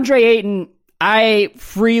DeAndre Ayton, I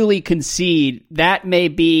freely concede that may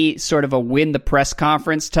be sort of a win the press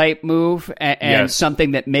conference type move and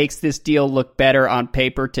something that makes this deal look better on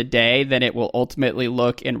paper today than it will ultimately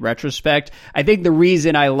look in retrospect. I think the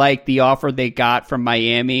reason I like the offer they got from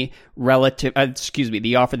Miami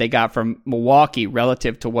the offer they got from Milwaukee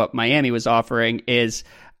relative to what Miami was offering is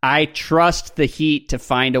I trust the Heat to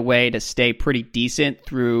find a way to stay pretty decent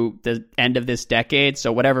through the end of this decade.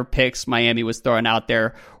 So whatever picks Miami was throwing out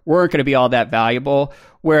there weren't going to be all that valuable.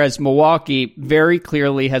 Whereas Milwaukee very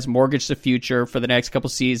clearly has mortgaged the future for the next couple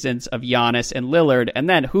seasons of Giannis and Lillard. And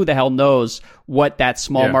then who the hell knows what that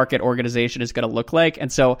small market organization is going to look like.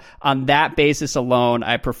 And so on that basis alone,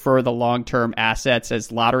 I prefer the long-term assets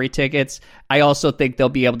as lottery tickets. I also think they'll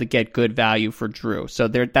be able to get good value for Jrue. So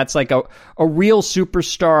that's like a real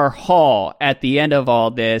superstar haul at the end of all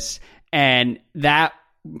this. And that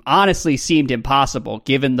honestly seemed impossible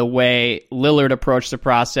given the way Lillard approached the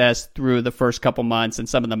process through the first couple months and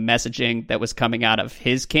some of the messaging that was coming out of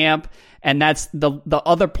his camp. And that's the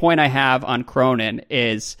other point I have on Cronin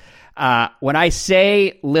is when I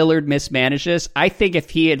say Lillard mismanages, I think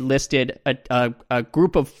if he had listed a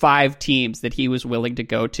group of 5 teams that he was willing to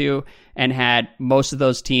go to and had most of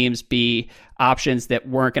those teams be options that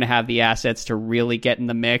weren't going to have the assets to really get in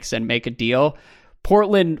the mix and make a deal,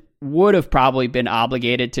 Portland would have probably been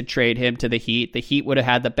obligated to trade him to the Heat. The Heat would have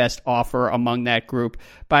had the best offer among that group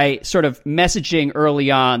by sort of messaging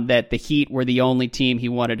early on that the Heat were the only team he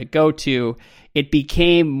wanted to go to. It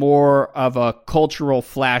became more of a cultural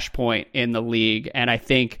flashpoint in the league, and I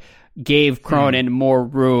think gave Cronin more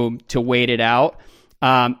room to wait it out.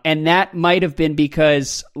 And that might have been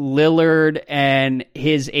because Lillard and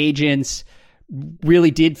his agents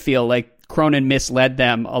really did feel like Cronin misled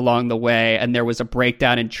them along the way, and there was a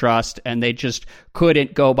breakdown in trust, and they just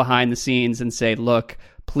couldn't go behind the scenes and say, look,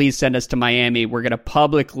 please send us to Miami. We're going to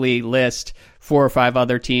publicly list 4 or 5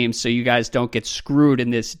 other teams so you guys don't get screwed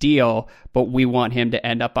in this deal, but we want him to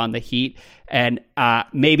end up on the Heat. And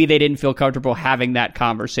maybe they didn't feel comfortable having that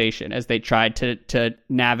conversation as they tried to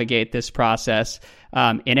navigate this process.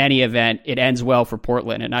 In any event, it ends well for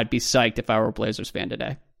Portland, and I'd be psyched if I were a Blazers fan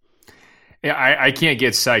today. Yeah, I can't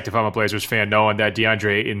get psyched if I'm a Blazers fan knowing that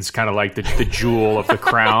DeAndre Ayton's kind of like the jewel of the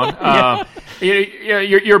crown.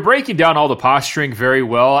 You're breaking down all the posturing very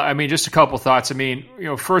well. I mean, just a couple thoughts. I mean,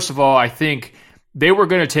 first of all, I think they were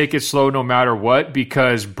going to take it slow no matter what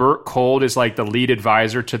because Burt Cold is like the lead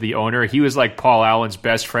advisor to the owner. He was like Paul Allen's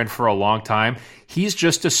best friend for a long time. He's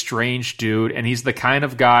just a strange dude, and he's the kind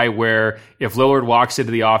of guy where if Lillard walks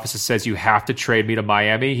into the office and says, you have to trade me to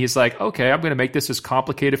Miami, he's like, okay, I'm going to make this as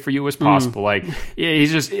complicated for you as possible. Like,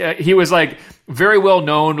 he was like very well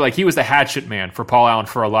known. Like, he was the hatchet man for Paul Allen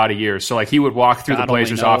for a lot of years. So, like, he would walk through the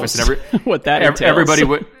Blazers office and what that entails. Everybody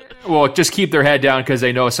would, just keep their head down because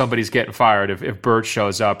they know somebody's getting fired if Burt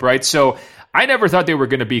shows up, right? So, I never thought they were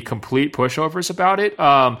going to be complete pushovers about it.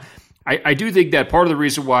 I do think that part of the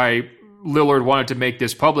reason why Lillard wanted to make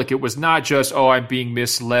this public, it was not just, I'm being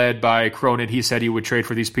misled by Cronin. He said he would trade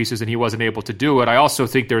for these pieces and he wasn't able to do it. I also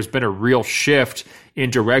think there's been a real shift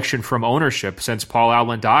in direction from ownership since Paul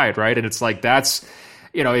Allen died, right? And it's like, that's,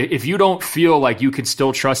 if you don't feel like you can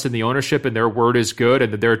still trust in the ownership and their word is good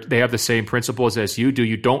and that they have the same principles as you do,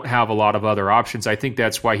 you don't have a lot of other options. I think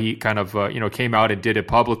that's why he kind of, came out and did it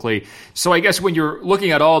publicly. So I guess when you're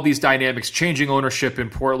looking at all these dynamics, changing ownership in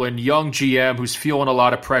Portland, young GM who's feeling a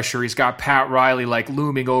lot of pressure, he's got Pat Riley like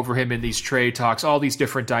looming over him in these trade talks, all these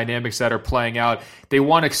different dynamics that are playing out. They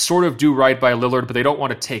want to sort of do right by Lillard, but they don't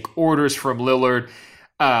want to take orders from Lillard.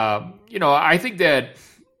 I think that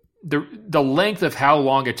the length of how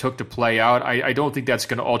long it took to play out, I don't think that's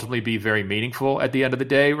going to ultimately be very meaningful at the end of the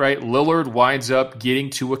day, right? Lillard winds up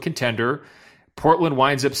getting to a contender. Portland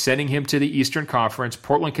winds up sending him to the Eastern Conference.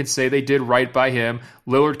 Portland could say they did right by him.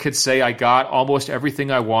 Lillard could say, I got almost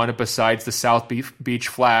everything I wanted besides the South Beach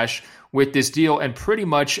Flash with this deal, and pretty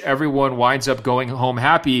much everyone winds up going home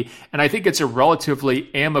happy. And I think it's a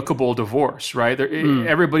relatively amicable divorce, right?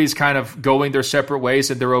 Everybody's kind of going their separate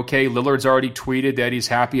ways and they're okay. Lillard's already tweeted that he's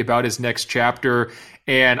happy about his next chapter.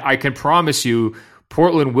 And I can promise you,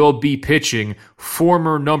 Portland will be pitching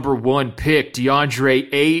former number 1 pick Deandre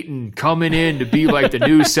Ayton coming in to be like the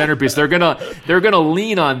new centerpiece. They're gonna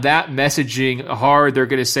lean on that messaging hard. They're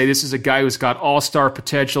gonna say this is a guy who's got all-star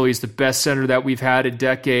potential. He's the best center that we've had in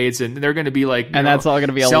decades, and they're gonna be like, and that's all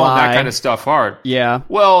gonna be selling a lie. That kind of stuff hard. Yeah.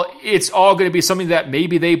 Well, it's all gonna be something that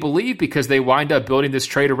maybe they believe because they wind up building this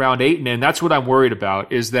trade around Ayton, and that's what I'm worried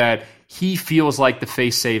about. Is that he feels like the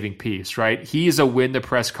face-saving piece, right? He's a win the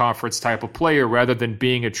press conference type of player rather than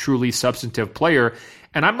being a truly substantive player.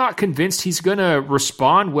 And I'm not convinced he's going to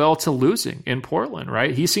respond well to losing in Portland,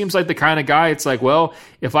 right? He seems like the kind of guy, it's like, well,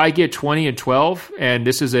 if I get 20-12 and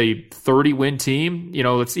this is a 30-win team,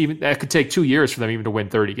 that could take 2 years for them even to win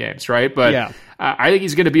 30 games, right? But yeah. I think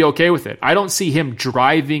he's going to be okay with it. I don't see him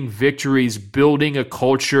driving victories, building a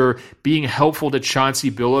culture, being helpful to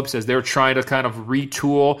Chauncey Billups as they're trying to kind of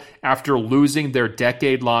retool after losing their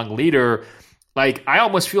decade-long leader. Like, I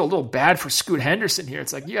almost feel a little bad for Scoot Henderson here.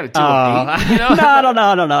 It's like, you got to deal with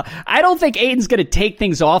Ayton, No. I don't think Ayton's going to take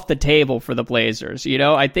things off the table for the Blazers.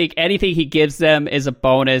 I think anything he gives them is a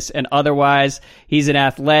bonus, and otherwise, he's an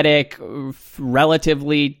athletic,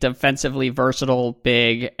 relatively defensively versatile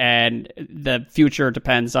big, and the future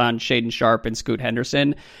depends on Shaedon Sharpe and Scoot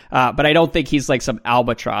Henderson. But I don't think he's like some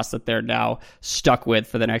albatross that they're now stuck with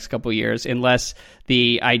for the next couple of years, unless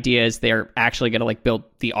the idea is they're actually going to like build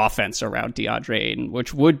the offense around DeAndre Ayton,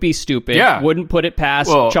 which would be stupid. Yeah. Wouldn't put it past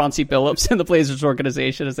Chauncey Billups and the Blazers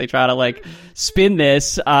organization as they try to like spin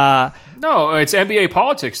this. No, it's NBA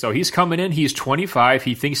politics though. He's coming in. He's 25.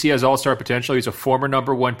 He thinks he has all-star potential. He's a former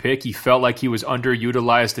number 1 pick. He felt like he was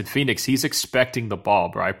underutilized in Phoenix. He's expecting the ball,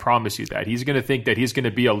 bro. I promise you that. He's going to think that he's going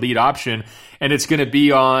to be a lead option, and it's going to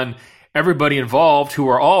be on everybody involved who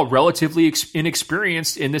are all relatively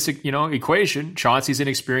inexperienced in this, equation. Chauncey's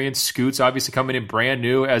inexperienced. Scoot's obviously coming in brand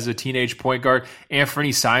new as a teenage point guard.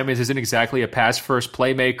 Anthony Simons isn't exactly a pass-first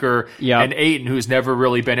playmaker. Yep. And Ayton, who's never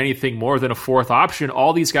really been anything more than a 4th option.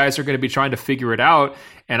 All these guys are going to be trying to figure it out,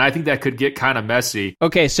 and I think that could get kind of messy.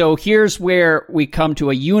 Okay, so here's where we come to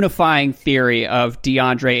a unifying theory of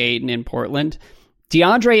DeAndre Ayton in Portland.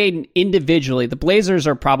 DeAndre Ayton individually, the Blazers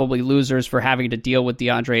are probably losers for having to deal with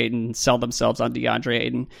DeAndre Ayton and sell themselves on DeAndre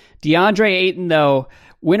Ayton. DeAndre Ayton, though,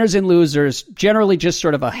 winners and losers, generally just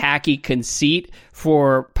sort of a hacky conceit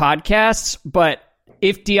for podcasts. But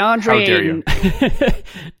if DeAndre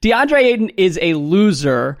Ayton is a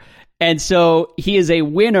loser, and so he is a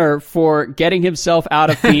winner for getting himself out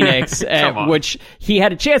of Phoenix, which he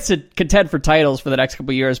had a chance to contend for titles for the next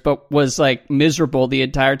couple of years, but was like miserable the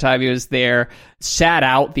entire time he was there, sat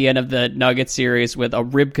out the end of the Nuggets series with a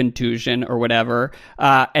rib contusion or whatever.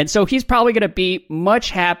 And so he's probably going to be much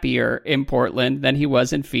happier in Portland than he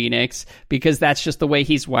was in Phoenix because that's just the way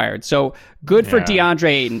he's wired. So good for DeAndre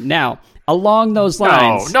Ayton. Now, along those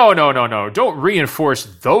lines. No. Don't reinforce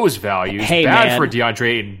those values. Hey, Bad man. for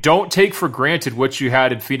DeAndre Ayton. Don't take for granted what you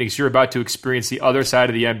had in Phoenix. You're about to experience the other side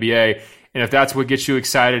of the NBA. And if that's what gets you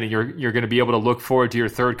excited and you're going to be able to look forward to your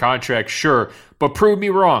 3rd contract, sure. But prove me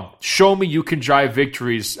wrong. Show me you can drive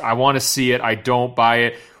victories. I want to see it. I don't buy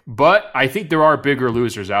it. But I think there are bigger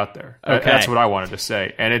losers out there. Okay. That's what I wanted to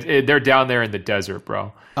say. And they're down there in the desert,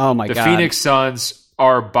 bro. Oh, my God. The Phoenix Suns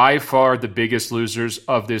are by far the biggest losers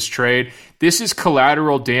of this trade. This is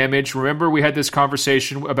collateral damage. Remember, we had this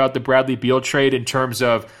conversation about the Bradley Beal trade in terms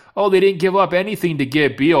of, they didn't give up anything to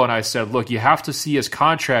get Beal. And I said, look, you have to see his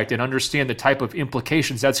contract and understand the type of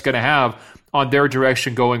implications that's going to have on their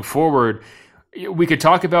direction going forward. we could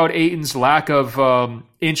talk about Ayton's lack of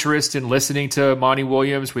interest in listening to Monty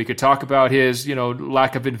Williams. We could talk about his,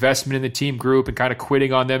 lack of investment in the team group and kind of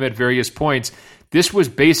quitting on them at various points. This was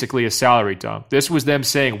basically a salary dump. This was them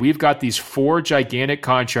saying, we've got these 4 gigantic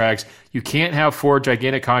contracts. You can't have 4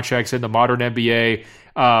 gigantic contracts in the modern NBA.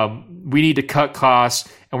 We need to cut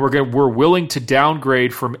costs, and we're willing to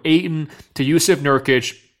downgrade from Ayton to Jusuf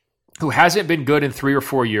Nurkic, who hasn't been good in 3 or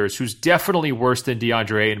 4 years, who's definitely worse than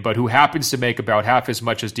Deandre Ayton, but who happens to make about half as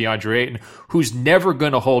much as Deandre Ayton, who's never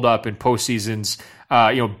going to hold up in postseasons,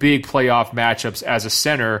 big playoff matchups as a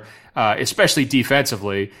center, especially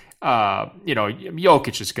defensively.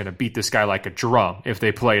 Jokic is going to beat this guy like a drum if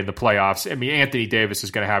they play in the playoffs. I mean, Anthony Davis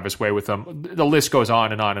is going to have his way with them. The list goes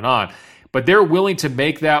on and on and on. But they're willing to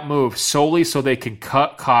make that move solely so they can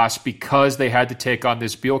cut costs because they had to take on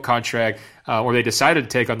this Beal contract, or they decided to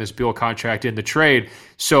take on this Beal contract in the trade.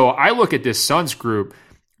 So I look at this Suns group.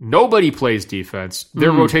 Nobody plays defense.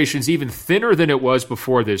 Their rotation's even thinner than it was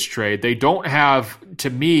before this trade. They don't have, to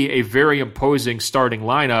me, a very imposing starting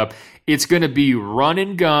lineup. It's going to be run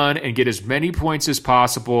and gun and get as many points as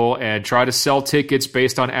possible and try to sell tickets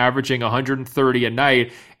based on averaging 130 a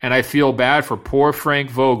night. And I feel bad for poor Frank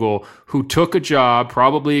Vogel, who took a job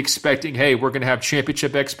probably expecting, hey, we're going to have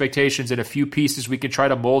championship expectations and a few pieces we can try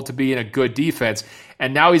to mold to be in a good defense.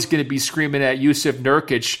 And now he's going to be screaming at Jusuf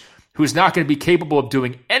Nurkic, who's not going to be capable of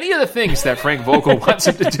doing any of the things that Frank Vogel wants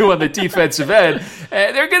him to do on the defensive end.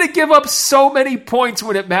 They're going to give up so many points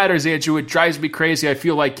when it matters, Andrew. It drives me crazy. I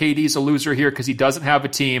feel like KD's a loser here because he doesn't have a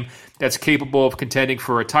team that's capable of contending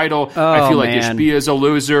for a title. I feel like Ishbia is a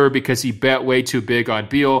loser because he bet way too big on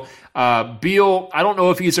Beal. Beal, I don't know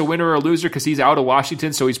if he's a winner or a loser because he's out of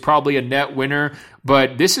Washington, so he's probably a net winner.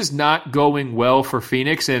 But this is not going well for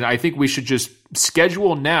Phoenix, and I think we should just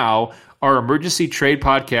schedule now our emergency trade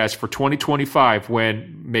podcast for 2025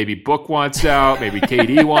 when maybe Book wants out, maybe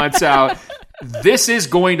KD wants out. This is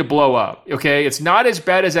going to blow up, okay? It's not as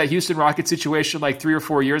bad as that Houston Rockets situation like 3 or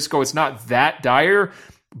 4 years ago. It's not that dire,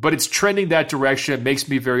 but it's trending that direction. It makes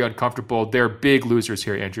me very uncomfortable. They're big losers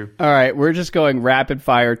here, Andrew. All right, we're just going rapid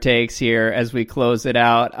fire takes here as we close it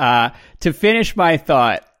out. To finish my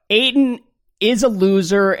thought, Ayton is a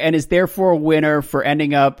loser and is therefore a winner for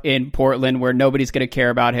ending up in Portland where nobody's going to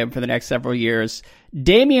care about him for the next several years.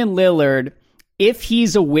 Damian Lillard, if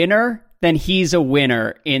he's a winner, then he's a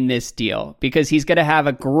winner in this deal because he's going to have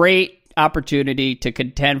a great opportunity to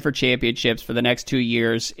contend for championships for the next 2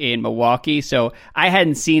 years in Milwaukee. So I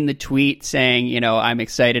hadn't seen the tweet saying, I'm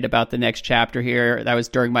excited about the next chapter here. That was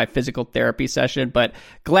during my physical therapy session, but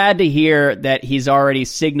glad to hear that he's already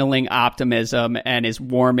signaling optimism and is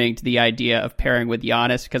warming to the idea of pairing with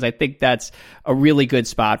Giannis because I think that's a really good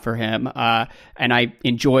spot for him. And I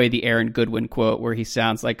enjoy the Aaron Goodwin quote where he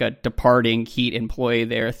sounds like a departing Heat employee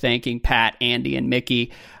there, thanking Pat, Andy, and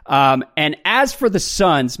Mickey. And as for the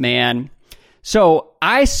Suns, man, so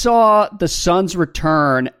I saw the Suns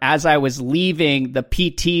return as I was leaving the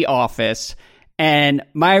PT office, and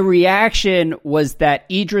my reaction was that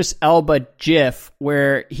Idris Elba gif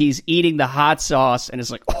where he's eating the hot sauce and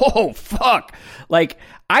it's like, oh, fuck. Like,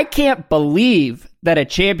 I can't believe that a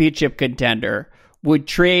championship contender would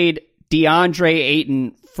trade DeAndre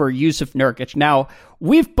Ayton for Jusuf Nurkic. Now,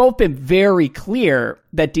 we've both been very clear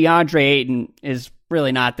that DeAndre Ayton is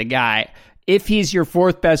really not the guy. If he's your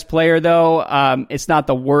 4th best player, though, it's not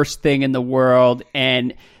the worst thing in the world.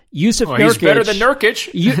 And Jusuf Nurkic, he's better than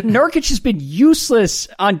Nurkic. Nurkic has been useless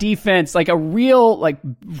on defense, like a real,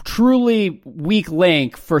 truly weak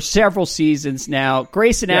link for several seasons now.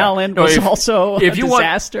 Grayson Allen was also a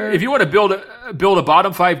disaster. If you want to build a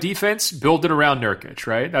bottom 5 defense, build it around Nurkic,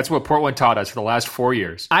 right? That's what Portland taught us for the last 4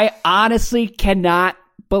 years. I honestly cannot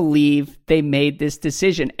believe they made this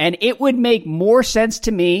decision. And it would make more sense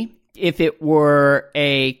to me if it were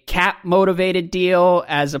a cap motivated deal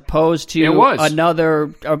as opposed to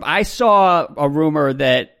another. I saw a rumor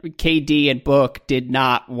that KD and Book did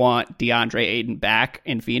not want DeAndre Ayton back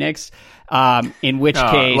in Phoenix, in which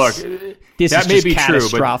case this is just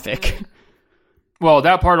catastrophic. True, well,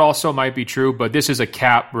 that part also might be true, but this is a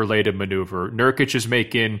cap related maneuver. Nurkic is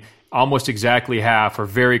making almost exactly half or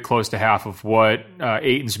very close to half of what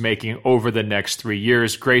Ayton's making over the next 3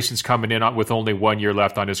 years. Grayson's coming in with only 1 year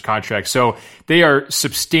left on his contract. So they are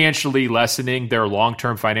substantially lessening their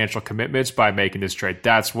long-term financial commitments by making this trade.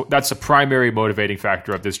 That's the primary motivating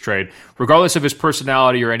factor of this trade. Regardless of his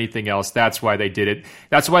personality or anything else, that's why they did it.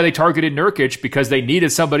 That's why they targeted Nurkic, because they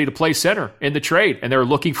needed somebody to play center in the trade. And they were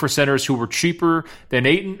looking for centers who were cheaper than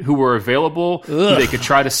Ayton, who were available, who they could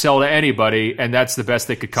try to sell to anybody, and that's the best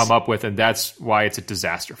they could come up up with, and that's why it's a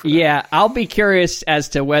disaster for them. Yeah, I'll be curious as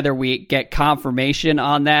to whether we get confirmation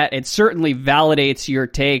on that. It certainly validates your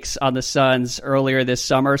takes on the Suns earlier this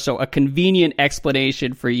summer, so a convenient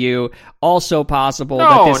explanation for you. Also possible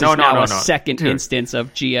that this is now a second instance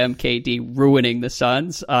of GM KD ruining the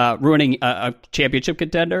Suns, ruining a championship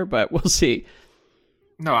contender, but we'll see.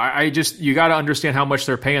 No, you got to understand how much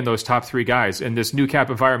they're paying those top three guys in this new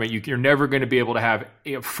cap environment. You're never going to be able to have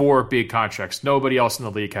 4 big contracts. Nobody else in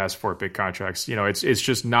the league has 4 big contracts. It's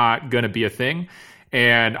just not going to be a thing.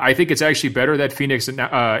 And I think it's actually better that Phoenix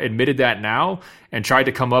admitted that now and tried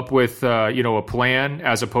to come up with a plan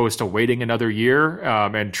as opposed to waiting another year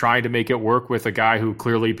and trying to make it work with a guy who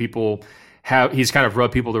clearly he's kind of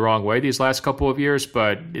rubbed people the wrong way these last couple of years,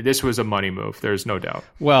 but this was a money move. There's no doubt.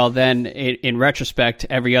 Well, then in retrospect,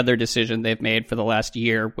 every other decision they've made for the last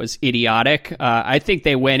year was idiotic. I think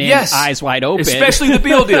they went in eyes wide open. Especially the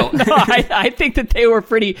Beal deal. No, I think that they were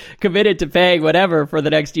pretty committed to paying whatever for the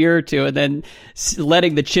next year or two and then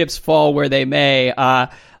letting the chips fall where they may.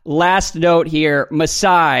 Last note here,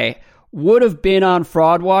 Masai would have been on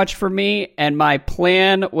Fraud Watch for me, and my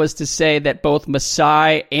plan was to say that both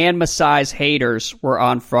Masai and Masai's haters were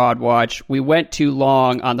on Fraud Watch. We went too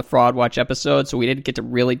long on the Fraud Watch episode, so we didn't get to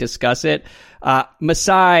really discuss it.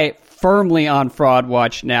 Masai firmly on Fraud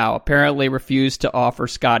Watch now. Apparently refused to offer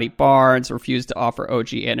Scotty Barnes, refused to offer OG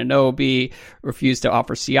Anunoby, refused to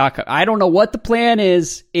offer Siakam. I don't know what the plan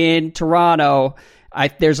is in Toronto.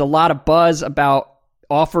 There's a lot of buzz about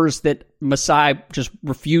offers that Masai just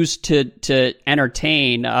refused to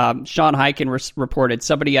entertain. Sean Hyken reported,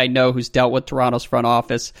 somebody I know who's dealt with Toronto's front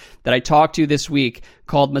office that I talked to this week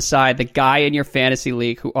called Masai the guy in your fantasy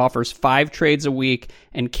league who offers 5 trades a week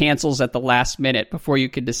and cancels at the last minute before you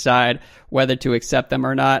can decide whether to accept them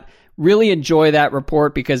or not. Really enjoy that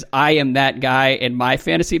report because I am that guy in my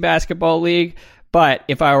fantasy basketball league. But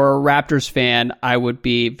if I were a Raptors fan, I would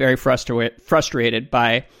be very frustrated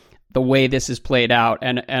by the way this is played out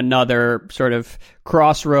and another sort of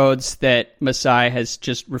crossroads that Masai has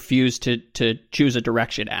just refused to choose a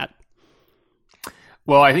direction at.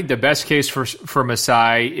 Well, I think the best case for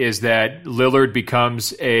Masai is that Lillard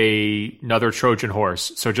becomes another Trojan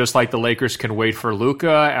horse. So just like the Lakers can wait for Luka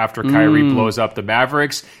after Kyrie blows up the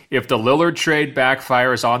Mavericks, if the Lillard trade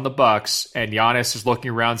backfires on the Bucks and Giannis is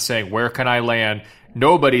looking around saying, where can I land?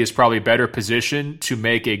 Nobody is probably better positioned to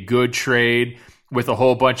make a good trade with a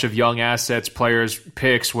whole bunch of young assets, players,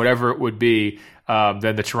 picks, whatever it would be,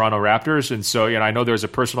 than the Toronto Raptors. And so, I know there's a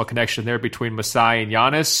personal connection there between Masai and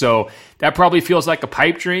Giannis. So that probably feels like a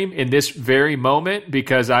pipe dream in this very moment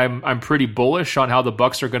because I'm pretty bullish on how the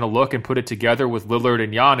Bucks are going to look and put it together with Lillard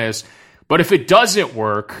and Giannis. But if it doesn't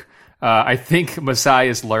work, I think Masai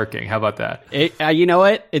is lurking. How about that? You know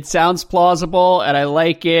what? It sounds plausible, and I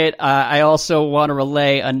like it. I also want to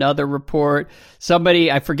relay another report.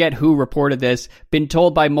 Somebody, I forget who reported this, been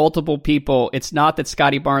told by multiple people it's not that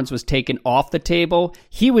Scotty Barnes was taken off the table.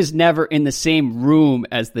 He was never in the same room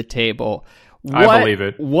as the table. I believe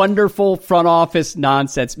it. Wonderful front office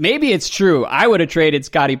nonsense. Maybe it's true. I would have traded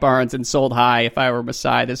Scotty Barnes and sold high if I were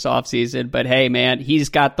Masai this offseason. But hey, man, he's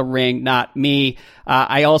got the ring, not me.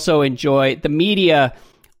 I also enjoy the media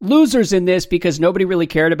losers in this because nobody really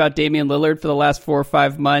cared about Damian Lillard for the last 4 or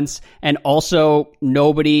 5 months. And also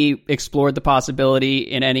nobody explored the possibility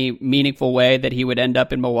in any meaningful way that he would end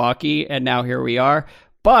up in Milwaukee. And now here we are.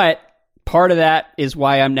 But part of that is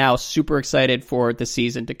why I'm now super excited for the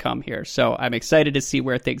season to come here. So I'm excited to see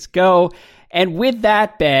where things go. And with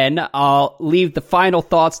that, Ben, I'll leave the final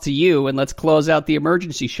thoughts to you, and let's close out the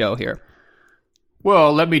emergency show here.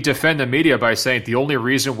 Well, let me defend the media by saying the only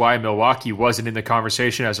reason why Milwaukee wasn't in the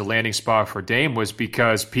conversation as a landing spot for Dame was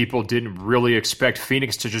because people didn't really expect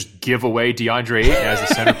Phoenix to just give away DeAndre Ayton as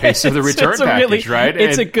the centerpiece of the return package, right?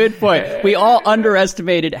 It's a good point. We all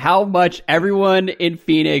underestimated how much everyone in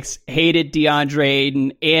Phoenix hated DeAndre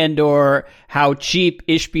Ayton and or how cheap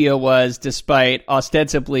Ishbia was despite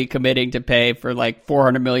ostensibly committing to pay for like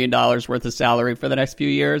 $400 million worth of salary for the next few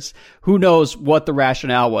years. Who knows what the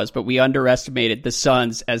rationale was, but we underestimated the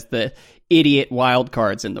Suns as the idiot wild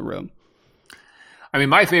cards in the room. I mean,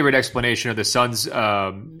 my favorite explanation of the Suns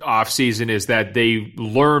offseason is that they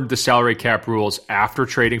learned the salary cap rules after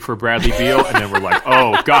trading for Bradley Beal, and then we're like,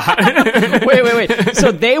 oh, God. Wait.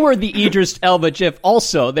 So they were the Idris Elba GIF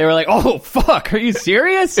also. They were like, oh, fuck, are you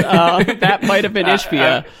serious? That might have been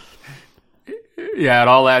Ishbia. Yeah, it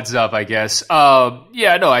all adds up, I guess.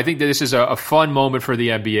 I think that this is a fun moment for the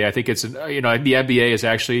NBA. I think it's, the NBA is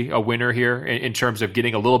actually a winner here in terms of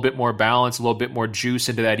getting a little bit more balance, a little bit more juice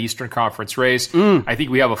into that Eastern Conference race. I think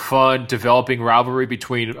we have a fun developing rivalry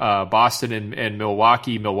between Boston and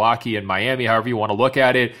Milwaukee and Miami, however you want to look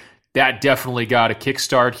at it. that definitely got a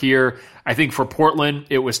kickstart here. I think for Portland,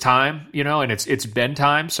 it was time, and it's been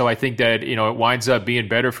time. So I think that, it winds up being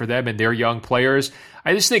better for them and their young players.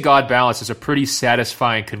 I just think odd balance is a pretty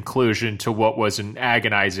satisfying conclusion to what was an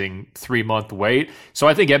agonizing 3-month wait. So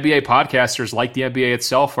I think NBA podcasters, like the NBA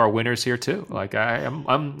itself, are winners here too. Like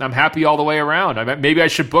I'm happy all the way around. Maybe I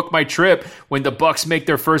should book my trip when the Bucks make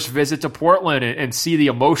their first visit to Portland and see the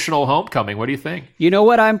emotional homecoming. What do you think? You know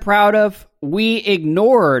what I'm proud of? We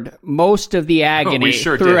ignored most of the agony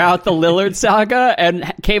throughout the Lillard saga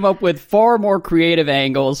and came up with far more creative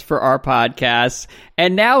angles for our podcast.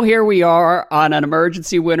 And now here we are on an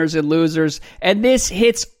emergency winners and losers, and this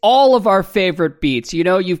hits all of our favorite beats.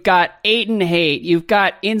 You've got Ayton hate, you've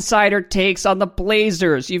got insider takes on the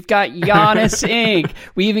Blazers, you've got Giannis Inc.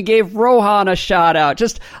 We even gave Rohan a shout out.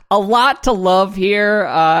 Just a lot to love here,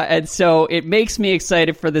 and so it makes me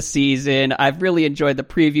excited for the season. I've really enjoyed the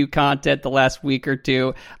preview content the last week or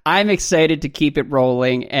two. I'm excited to keep it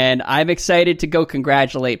rolling, and I'm excited to go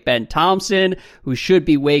congratulate Ben Thompson, who should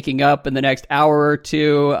be waking up in the next hour or two.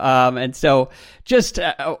 And so just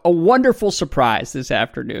a wonderful surprise this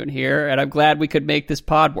afternoon here, and I'm glad we could make this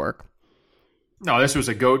pod work. No, this was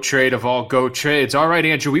a GOAT trade of all GOAT trades. All right,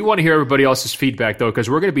 Andrew, we want to hear everybody else's feedback, though, because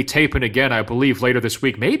we're going to be taping again, I believe, later this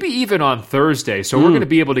week, maybe even on Thursday. So we're going to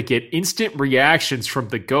be able to get instant reactions from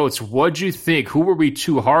the GOATs. What'd you think? Who were we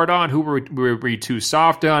too hard on? Who were we too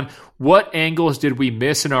soft on? What angles did we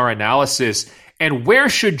miss in our analysis? And where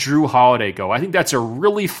should Jrue Holiday go? I think that's a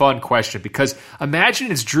really fun question because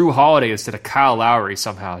imagine it's Jrue Holiday instead of Kyle Lowry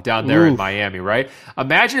somehow down there in Miami, right?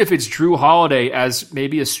 Imagine if it's Jrue Holiday as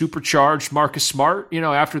maybe a supercharged Marcus Smart,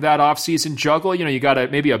 after that offseason juggle. You got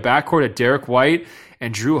maybe a backcourt of Derek White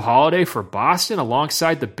and Jrue Holiday for Boston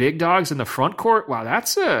alongside the big dogs in the front court. Wow,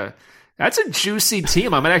 that's a juicy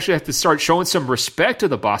team. I might actually have to start showing some respect to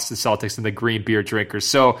the Boston Celtics and the green beer drinkers.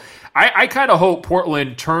 So I kind of hope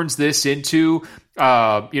Portland turns this into,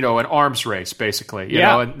 an arms race, basically. You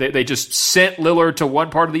know, and they just sent Lillard to one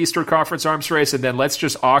part of the Eastern Conference arms race, and then let's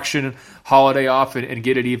just auction Holiday off and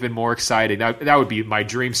get it even more exciting. Now, that would be my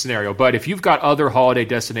dream scenario. But if you've got other holiday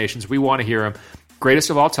destinations, we want to hear them.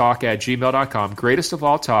 greatestofalltalk@gmail.com.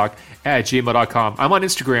 greatestofalltalk@gmail.com. I'm on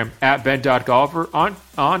Instagram @ben.golliver,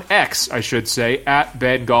 on X, I should say,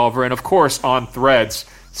 @Ben.Golliver, and of course on Threads,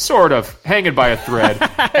 sort of hanging by a thread.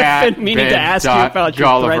 I've been meaning to ask you about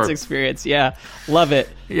your Threads experience. Yeah, love it.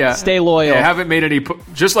 Yeah, stay loyal. Yeah, haven't made any,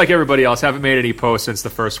 just like everybody else, haven't made any posts since the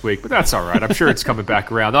first week, but that's all right. I'm sure it's coming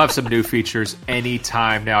back around. They'll have some new features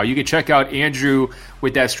anytime now. You can check out Andrew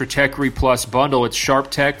with that Stratechery Plus bundle. It's Sharp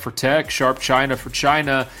Tech for tech, Sharp China for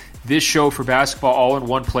China. This show for basketball all in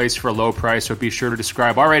one place for a low price, so be sure to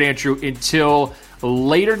subscribe. All right, Andrew, until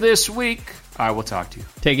later this week, I will talk to you.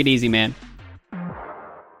 Take it easy, man.